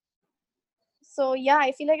 So yeah,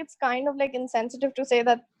 I feel like it's kind of like insensitive to say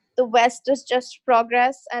that the West is just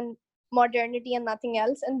progress and modernity and nothing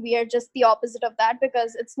else, and we are just the opposite of that,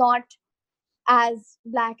 because it's not as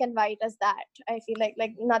black and white as that. I feel like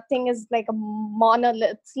nothing is like a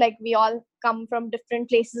monolith. Like, we all come from different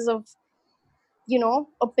places of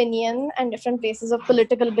opinion and different places of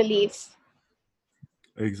political belief.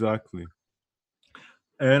 Exactly.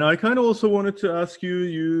 And I kind of also wanted to ask you,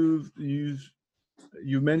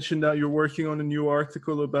 you mentioned that you're working on a new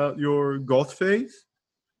article about your goth phase.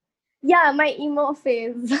 Yeah, my emo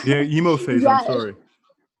phase. Yeah, emo phase. Yeah. I'm sorry.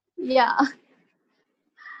 Yeah.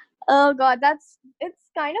 Oh god,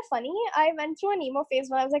 it's kind of funny. I went through an emo phase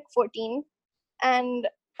when I was like 14, and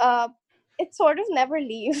it sort of never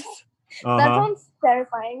leaves. That sounds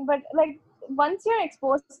terrifying, but like, once you're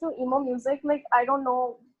exposed to emo music, like, I don't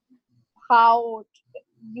know how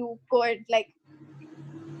you could like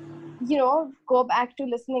go back to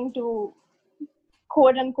listening to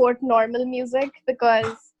quote unquote normal music,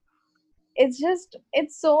 because it's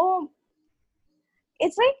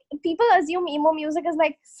like, people assume emo music is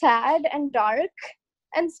like sad and dark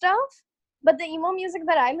and stuff, but the emo music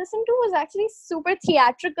that I listened to was actually super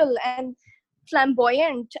theatrical and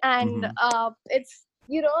flamboyant, and it's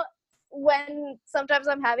when sometimes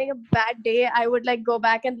I'm having a bad day, I would like go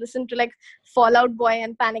back and listen to like Fall Out Boy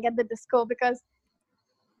and Panic at the Disco, because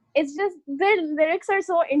it's just, their lyrics are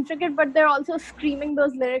so intricate, but they're also screaming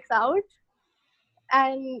those lyrics out,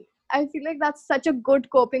 and I feel like that's such a good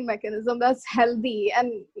coping mechanism that's healthy.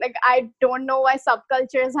 And like, I don't know why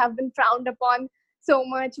subcultures have been frowned upon so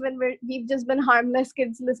much when we've just been harmless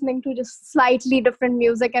kids listening to just slightly different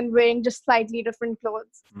music and wearing just slightly different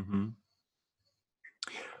clothes.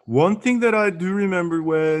 One thing that I do remember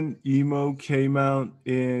when emo came out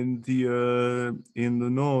in the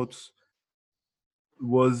notes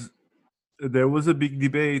was there was a big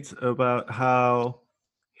debate about how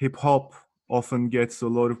hip hop often gets a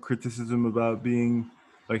lot of criticism about being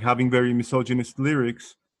like having very misogynist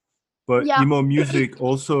lyrics, but emo music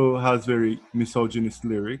also has very misogynist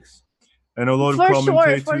lyrics, and a lot of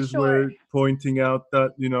commentators were pointing out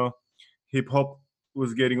that hip hop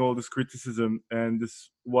was getting all this criticism, and this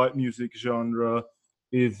white music genre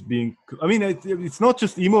is being. I mean, it's not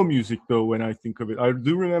just emo music though. When I think of it, I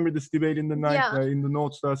do remember this debate in the in the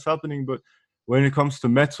notes that's happening. But when it comes to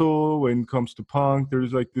metal, when it comes to punk,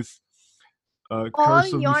 there's like this all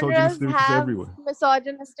curse of genres misogynist have everywhere.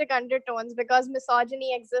 misogynistic undertones, because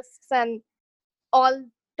misogyny exists, and all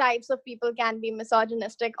types of people can be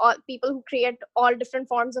misogynistic. All people who create all different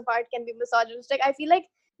forms of art can be misogynistic. I feel like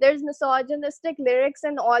there's misogynistic lyrics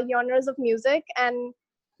in all genres of music, and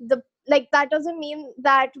that doesn't mean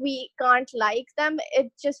that we can't like them.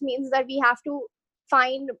 It just means that we have to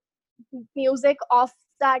find music of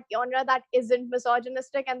that genre that isn't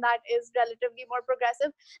misogynistic and that is relatively more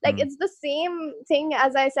progressive. Like, it's the same thing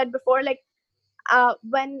as I said before. Like,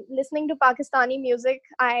 when listening to Pakistani music,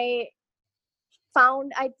 I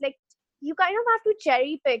found you kind of have to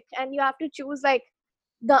cherry pick, and you have to choose like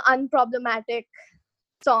the unproblematic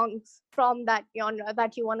songs from that genre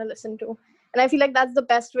that you want to listen to. And I feel like that's the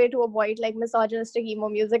best way to avoid like misogynistic emo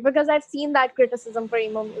music, because I've seen that criticism for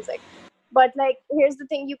emo music. But like, here's the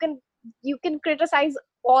thing, you can criticize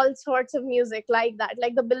all sorts of music like that.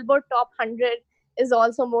 Like, the Billboard Top 100 is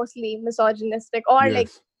also mostly misogynistic, or like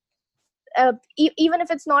even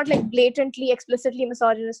if it's not like blatantly explicitly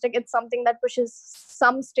misogynistic, it's something that pushes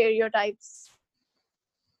some stereotypes.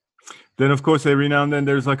 Then, of course, every now and then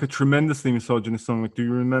there's like a tremendously misogynist song. Like, do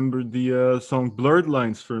you remember the song "Blurred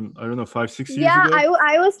Lines" from, I don't know, 5, 6 years Yeah, ago?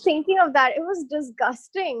 I was thinking of that. It was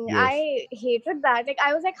disgusting. Yes. I hated that. Like,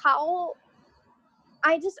 I was like, how?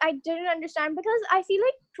 I didn't understand, because I feel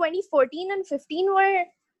like 2014 and 15 were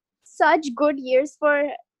such good years for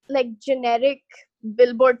like generic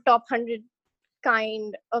Billboard top 100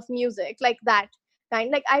 kind of music, like that kind.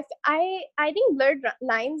 Like I think Blurred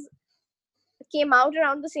Lines came out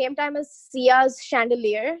around the same time as Sia's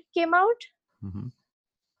Chandelier came out. Hmm.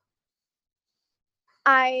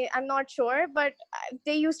 I'm not sure, but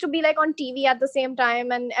they used to be like on TV at the same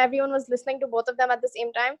time, and everyone was listening to both of them at the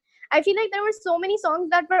same time. I feel like there were so many songs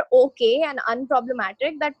that were okay and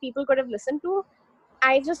unproblematic that people could have listened to.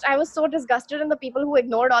 I was so disgusted in the people who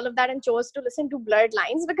ignored all of that and chose to listen to Blurred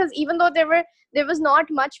Lines, because even though there was not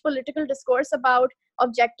much political discourse about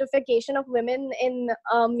objectification of women in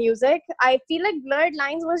music, I feel like Blurred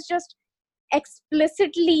Lines was just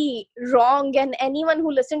explicitly wrong, and anyone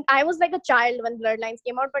who listened, I was like a child when Blurred Lines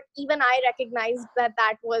came out, but even I recognized that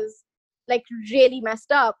that was like really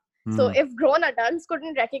messed up. So Mm. if grown adults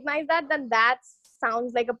couldn't recognize that, then that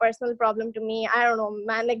sounds like a personal problem to me. I don't know,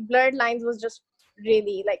 man. Like Blurred Lines was just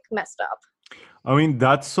really like messed up. I mean,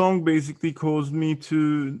 that song basically caused me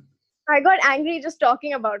to I got angry just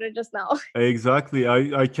talking about it just now. exactly.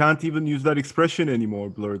 I can't even use that expression anymore,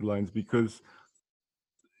 "blurred lines," because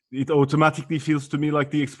it automatically feels to me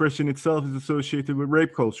like the expression itself is associated with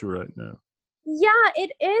rape culture right now. Yeah,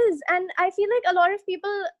 it is. And I feel like a lot of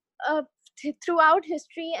people uh, throughout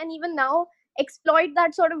history and even now exploit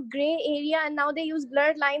that sort of gray area, and now they use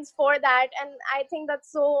Blurred Lines for that. And I think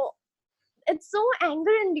that's so, it's so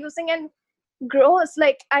anger inducing and gross.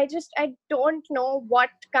 Like I don't know what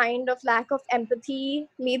kind of lack of empathy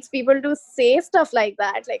leads people to say stuff like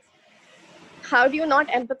that. Like, how do you not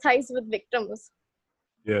empathize with victims?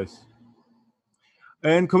 Yes.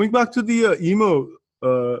 And coming back to the emo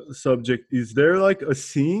subject, is there like a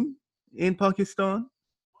scene in Pakistan?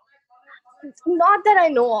 Not that I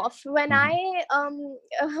know of. When Mhm.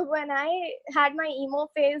 I when I had my emo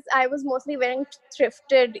phase, I was mostly wearing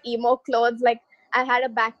thrifted emo clothes. Like I had a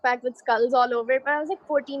backpack with skulls all over it, but I was like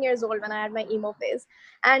 14 years old when I had my emo phase,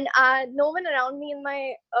 and no one around me in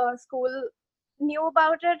my school knew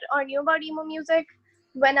about it or knew about emo music.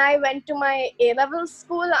 When I went to my A level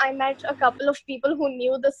school, I met a couple of people who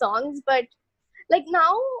knew the songs, but like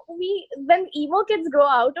now, we when emo kids grow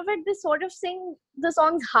out of it, they sort of sing the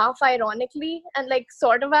songs half ironically and like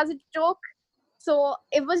sort of as a joke. So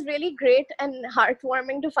it was really great and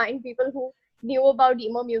heartwarming to find people who knew about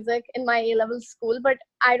emo music in my A level school. But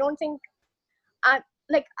I don't think I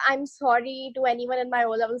like, I'm sorry to anyone in my O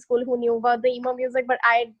level school who knew about the emo music, but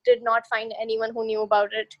I did not find anyone who knew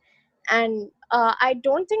about it. And I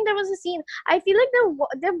don't think there was a scene. I feel like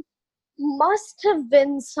there must have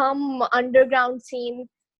been some underground scene,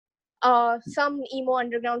 some emo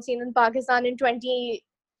underground scene in Pakistan in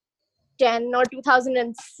 2010 or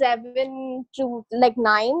 2007 to like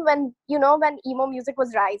 9, when when emo music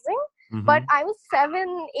was rising. But Hmm. I was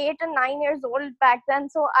 7, 8, and 9 years old back then,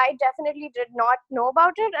 so I definitely did not know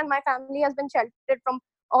about it. And my family has been sheltered from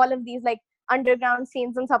all of these like underground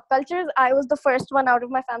scenes and subcultures. I was the first one out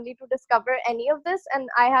of my family to discover any of this, and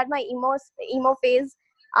I had my emo phase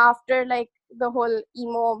after like the whole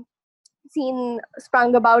emo scene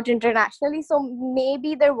sprung about internationally. So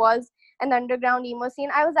maybe there was an underground emo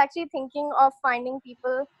scene. I was actually thinking of finding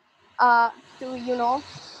people uh to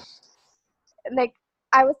like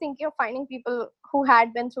I was thinking of finding people who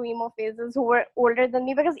had been through emo phases who were older than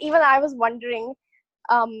me, because even I was wondering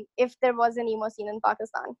if there was an emo scene in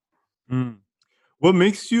Pakistan. Mm. What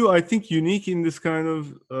makes you, I think, unique in this kind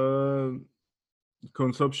of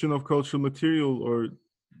consumption of cultural material, or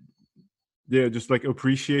yeah, just like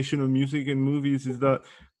appreciation of music and movies, is that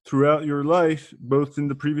throughout your life, both in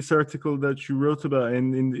the previous article that you wrote about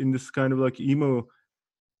and in this kind of like emo,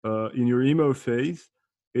 in your emo phase,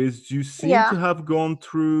 is you seem Yeah. to have gone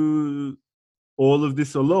through all of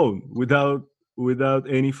this alone without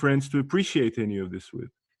any friends to appreciate any of this with.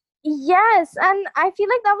 Yes, and I feel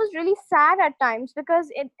like that was really sad at times, because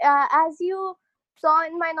as you saw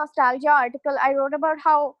in my nostalgia article, I wrote about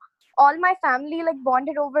how all my family like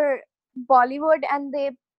bonded over Bollywood, and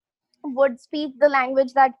they would speak the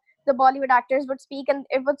language that the Bollywood actors would speak, and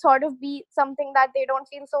it would sort of be something that they don't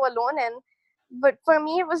feel so alone in. But for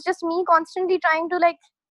me, it was just me constantly trying to like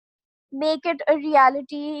make it a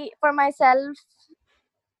reality for myself.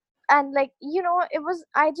 And like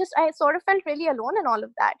I sort of felt really alone in all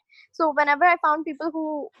of that. So whenever I found people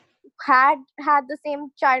who had the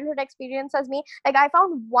same childhood experience as me, like I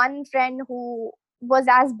found one friend who was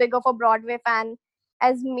as big of a Broadway fan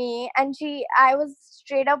as me, and I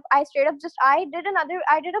straight up just I did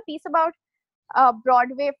a piece about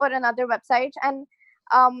Broadway for another website, and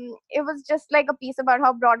it was just like a piece about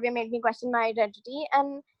how Broadway made me question my identity.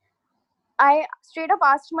 And I straight up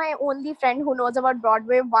asked my only friend who knows about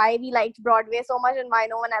Broadway why we liked Broadway so much and why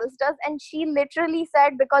no one else does, and she literally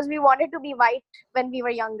said because we wanted to be white when we were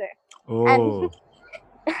younger. And Oh,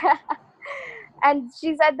 and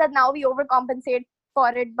she said that now we overcompensate for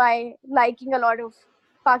it by liking a lot of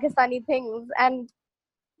Pakistani things, and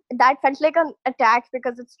that felt like an attack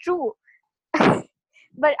because it's true.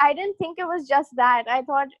 But I didn't think it was just that. I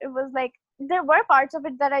thought it was like there were parts of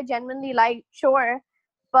it that I genuinely liked, sure,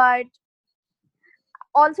 but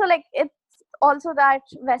also like it's also that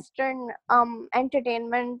Western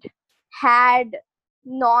entertainment had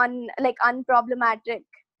non like unproblematic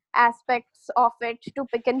aspects of it to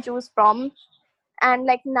pick and choose from, and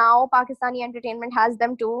like now Pakistani entertainment has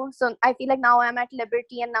them too, so I feel like now I'm at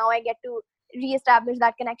liberty and now I get to reestablish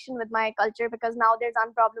that connection with my culture because now there's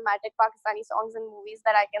unproblematic Pakistani songs and movies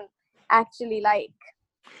that I can actually like.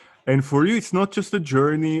 and for you, it's not just a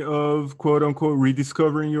journey of quote unquote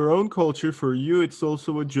rediscovering your own culture. For you, it's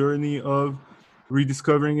also a journey of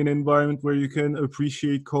rediscovering an environment where you can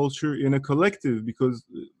appreciate culture in a collective, because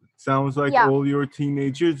it sounds like Yeah, all your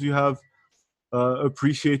teenagers you have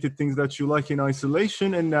appreciated things that you like in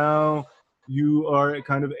isolation, and now you are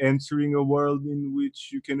kind of entering a world in which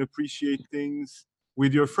you can appreciate things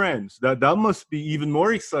with your friends. That must be even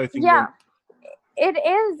more exciting yeah, than.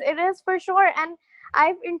 it is for sure. And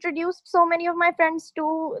I've introduced so many of my friends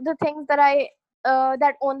to the things that I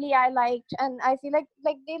that only I liked, and I feel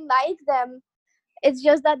like they like them. It's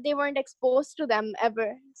just that they weren't exposed to them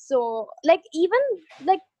ever. So like even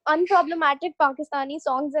like unproblematic Pakistani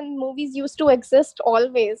songs and movies used to exist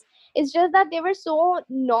always. It's just that they were so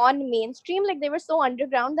non-mainstream, like they were so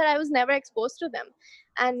underground that I was never exposed to them.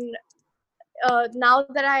 And now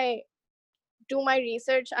that I do my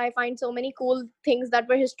research, I find so many cool things that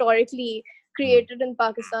were historically Hmm. created in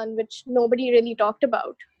Pakistan, which nobody really talked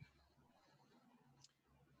about.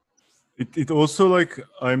 It also, like,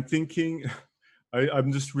 I'm thinking,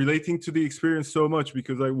 I'm just relating to the experience so much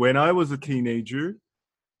because when I was a teenager,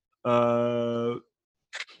 uh,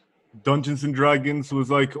 Dungeons and Dragons was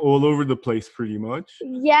like all over the place pretty much,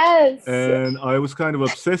 Yes. and I was kind of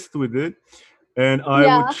obsessed with it. And I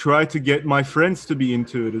would Yeah. try to get my friends to be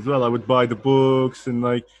into it as well. I would buy the books and,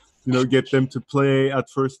 like, get them to play. At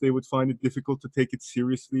first, they would find it difficult to take it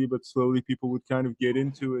seriously, but slowly people would kind of get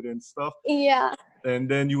into it and stuff. Yeah. And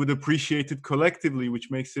then you would appreciate it collectively, which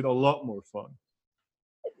makes it a lot more fun.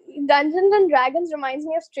 Dungeons and Dragons reminds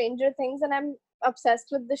me of Stranger Things, and I'm obsessed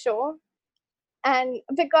with the show. And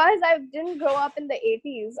because I didn't grow up in the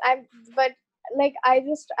 80s, but like I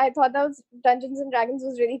thought that was Dungeons and Dragons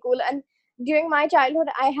was really cool. And during my childhood,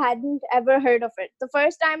 I hadn't ever heard of it. The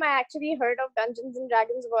first time I actually heard of Dungeons and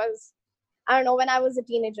Dragons was, I don't know, when I was a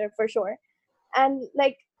teenager for sure. And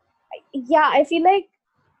like, yeah, I feel like,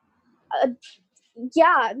 uh,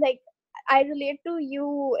 yeah, like I relate to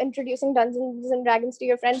you introducing Dungeons and Dragons to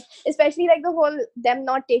your friends, especially like the whole them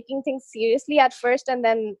not taking things seriously at first and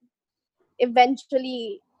then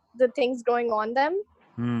eventually the things growing on them.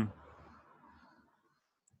 Hmm.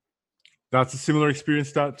 That's a similar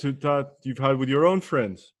experience that you've had with your own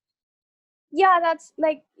friends. Yeah,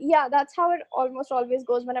 that's how it almost always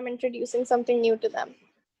goes when I'm introducing something new to them.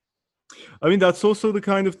 I mean, that's also the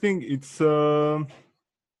kind of thing. It's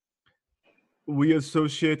we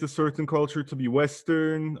associate a certain culture to be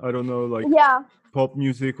Western. I don't know, like Yeah, pop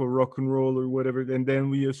music or rock and roll or whatever, and then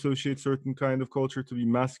we associate certain kind of culture to be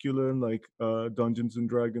masculine, like Dungeons and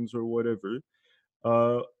Dragons or whatever.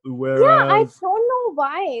 yeah, I Whereas don't know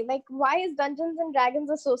why. Like, why is Dungeons and Dragons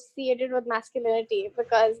associated with masculinity?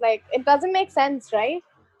 Because like it doesn't make sense, right?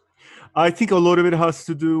 I think a lot of it has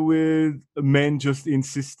to do with men just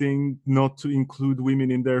insisting not to include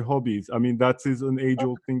women in their hobbies. I mean, that is an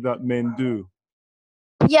age-old thing that men do.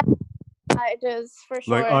 Yeah, it is for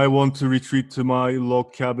Like, sure. I want to retreat to my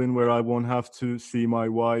log cabin where I won't have to see my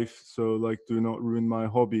wife, so, like, do not ruin my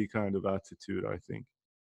hobby kind of attitude, I think.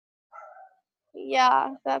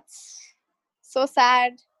 Yeah, that's so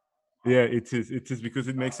sad. Yeah, it is. It is, because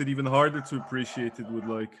it makes it even harder to appreciate it with,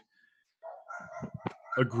 like,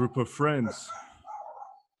 a group of friends.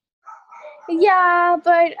 Yeah,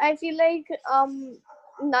 but I feel like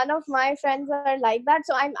none of my friends are like that.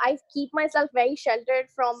 So I keep myself very sheltered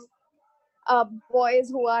from boys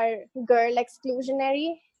who are girl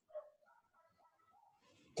exclusionary.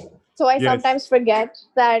 So I Yes. sometimes forget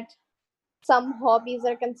that some hobbies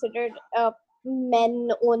are considered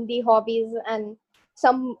men only hobbies, and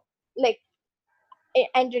some like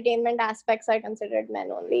entertainment aspects are considered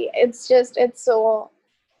men only. It's just it's so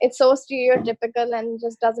stereotypical and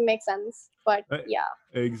just doesn't make sense. But Uh, yeah.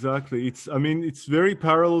 Exactly. I mean, it's very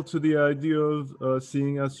parallel to the idea of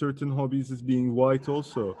seeing as certain hobbies as being white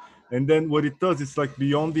also. And then what it does, it's like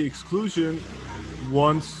beyond the exclusion,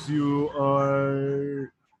 once you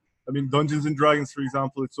are, I mean, Dungeons and Dragons, for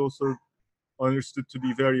example, it's also understood to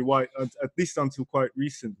be very white, at least until quite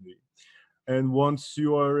recently. And once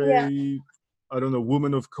you are Yeah. I don't know,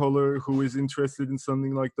 woman of color who is interested in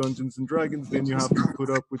something like Dungeons and Dragons, then you have to put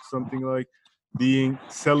up with something like being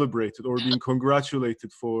celebrated or being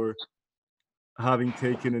congratulated for having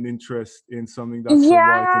taken an interest in something that's so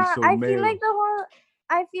white and Yeah, so male.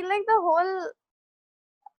 I feel like the whole,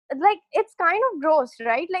 like, it's kind of gross,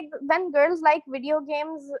 right? Like when girls like video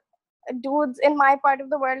games, dudes in my part of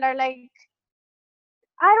the world are like,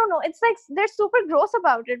 I don't know, it's like they're super gross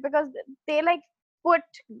about it because they like put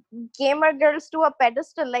gamer girls to a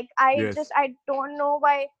pedestal. Like Yes. I don't know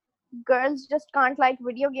why girls just can't like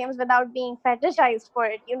video games without being fetishized for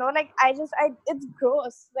it, you know? Like I it's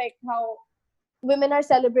gross, like how women are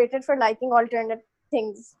celebrated for liking alternate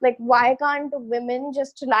things. Like why can't women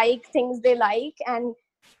just like things they like, and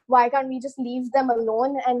why can't we just leave them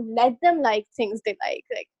alone and let them like things they like?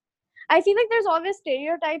 I feel like there's always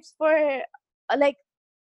stereotypes for like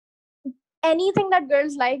anything that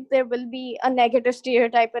girls like, there will be a negative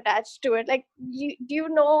stereotype attached to it. Like do you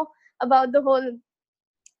know about the whole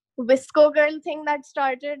Visco girl thing that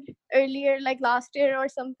started earlier, like last year or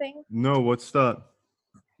something? No, what's that?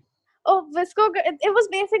 Oh, it was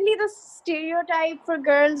basically the stereotype for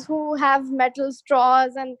girls who have metal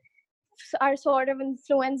straws and are sort of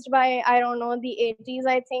influenced by, I don't know, the 80s,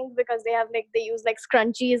 I think, because they use like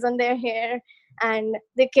scrunchies on their hair, and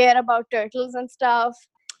they care about turtles and stuff.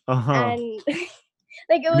 Uh-huh. And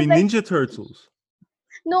like it You was mean like, Ninja Turtles?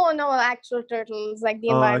 no, actual turtles, like the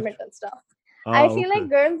environment and stuff. I feel Okay. like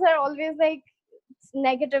girls are always like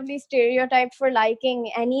negatively stereotyped for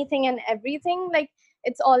liking anything and everything. Like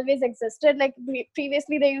it's always existed. Like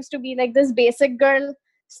previously there used to be like this basic girl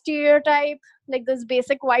stereotype, like this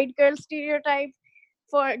basic white girl stereotype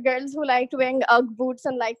for girls who liked wearing UGG boots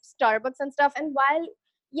and liked Starbucks and stuff. And while,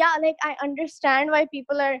 yeah, like I understand why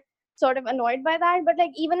people are sort of annoyed by that, but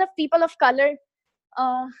like even if people of color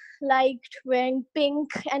uh, liked wearing pink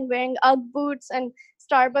and wearing UGG boots and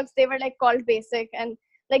Starbucks, they were like called basic. And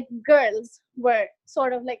like girls were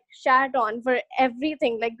sort of like shat on for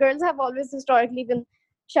everything. Like girls have always historically been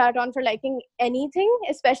shat on for liking anything,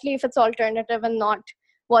 especially if it's alternative and not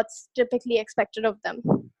what's typically expected of them.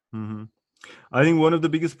 Hmm. I think one of the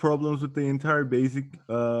biggest problems with the entire basic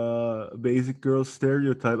girl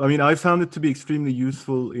stereotype. I mean, I found it to be extremely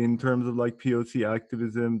useful in terms of like POC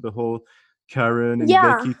activism, the whole Karen and Yeah.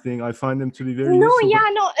 Becky thing. I find them to be very useful.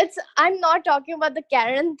 No, I'm not talking about the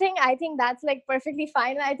Karen thing. I think that's like perfectly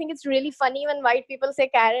fine. I think it's really funny when white people say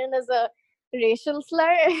Karen is a racial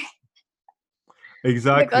slur.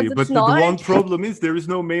 Exactly. Because it's But the not. one problem is there is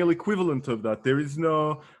no male equivalent of that. There is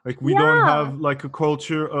no, like, we don't Yeah. have like a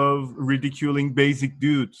culture of ridiculing basic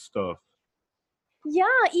dude stuff. Yeah,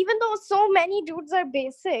 even though so many dudes are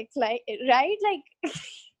basic, like, right? Like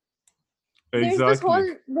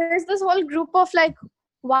Exactly. there's this whole group of like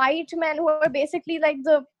white men who are basically like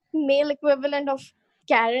the male equivalent of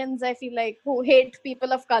Karens, I feel like, who hate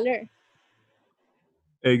people of color.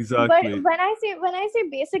 But Exactly. when I say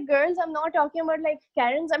basic girls, I'm not talking about like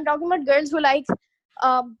Karens. I'm talking about girls who like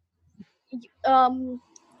um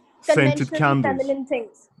Scented conventionally candles. feminine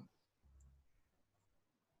things.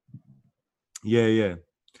 Yeah, yeah.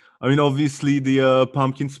 I mean, obviously, the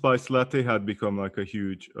pumpkin spice latte had become like a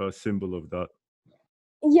huge symbol of that.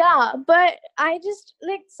 Yeah, but I just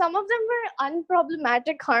like some of them were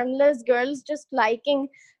unproblematic, harmless girls just liking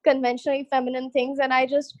conventionally feminine things, and I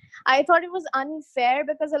thought it was unfair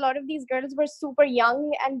because a lot of these girls were super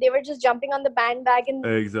young and they were just jumping on the bandwagon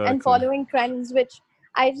and Exactly. following trends, which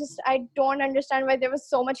I don't understand why there was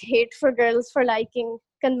so much hate for girls for liking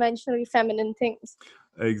conventionally feminine things.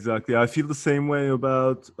 Exactly. I feel the same way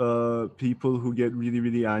about people who get really,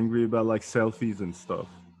 really angry about like selfies and stuff.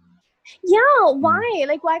 Yeah, why?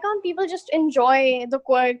 Like, why can't people just enjoy the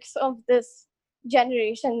quirks of this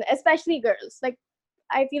generation, especially girls? Like,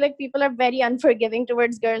 I feel like people are very unforgiving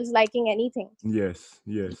towards girls liking anything. Yes,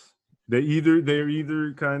 yes. They're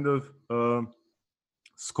either kind of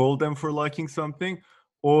scold them for liking something,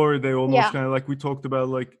 or they almost Yeah. kind of, like we talked about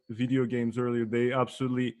like video games earlier, they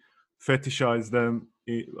absolutely fetishize them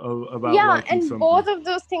about Yeah, liking and something. both of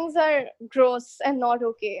those things are gross and not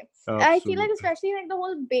okay. I feel like, Absolutely. especially like the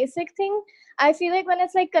whole basic thing, I feel like when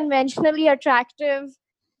it's like conventionally attractive,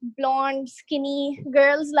 blonde, skinny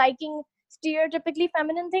girls liking stereotypically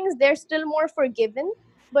feminine things, they're still more forgiven.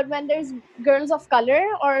 But when there's girls of color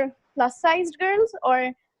or plus-sized girls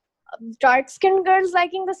or dark-skinned girls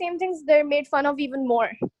liking the same things, they're made fun of even more.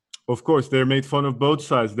 Of course, they're made fun of both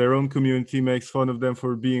sides. Their own community makes fun of them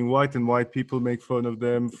for being white, and white people make fun of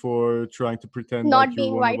them for trying to pretend Not like you're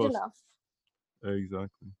being one white of us. enough.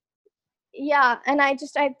 Exactly. Yeah, and I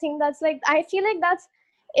think that's like, I feel like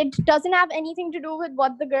it doesn't have anything to do with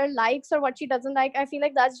what the girl likes or what she doesn't like. I feel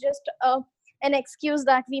like that's just an excuse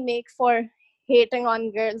that we make for hating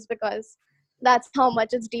on girls, because that's how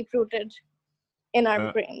much it's deep rooted in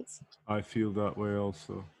our brains. I feel that way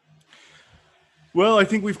also. Well, I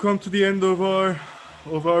think we've come to the end of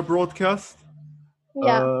our broadcast.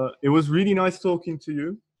 Yeah. It was really nice talking to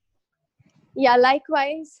you. Yeah,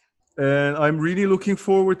 likewise. And I'm really looking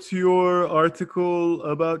forward to your article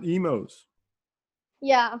about emos.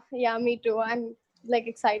 Yeah, me too. I'm like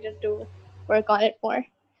excited to work on it more.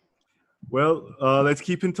 Well, let's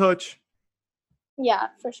keep in touch. Yeah,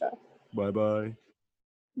 for sure. Bye-bye.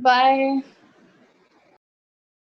 Bye.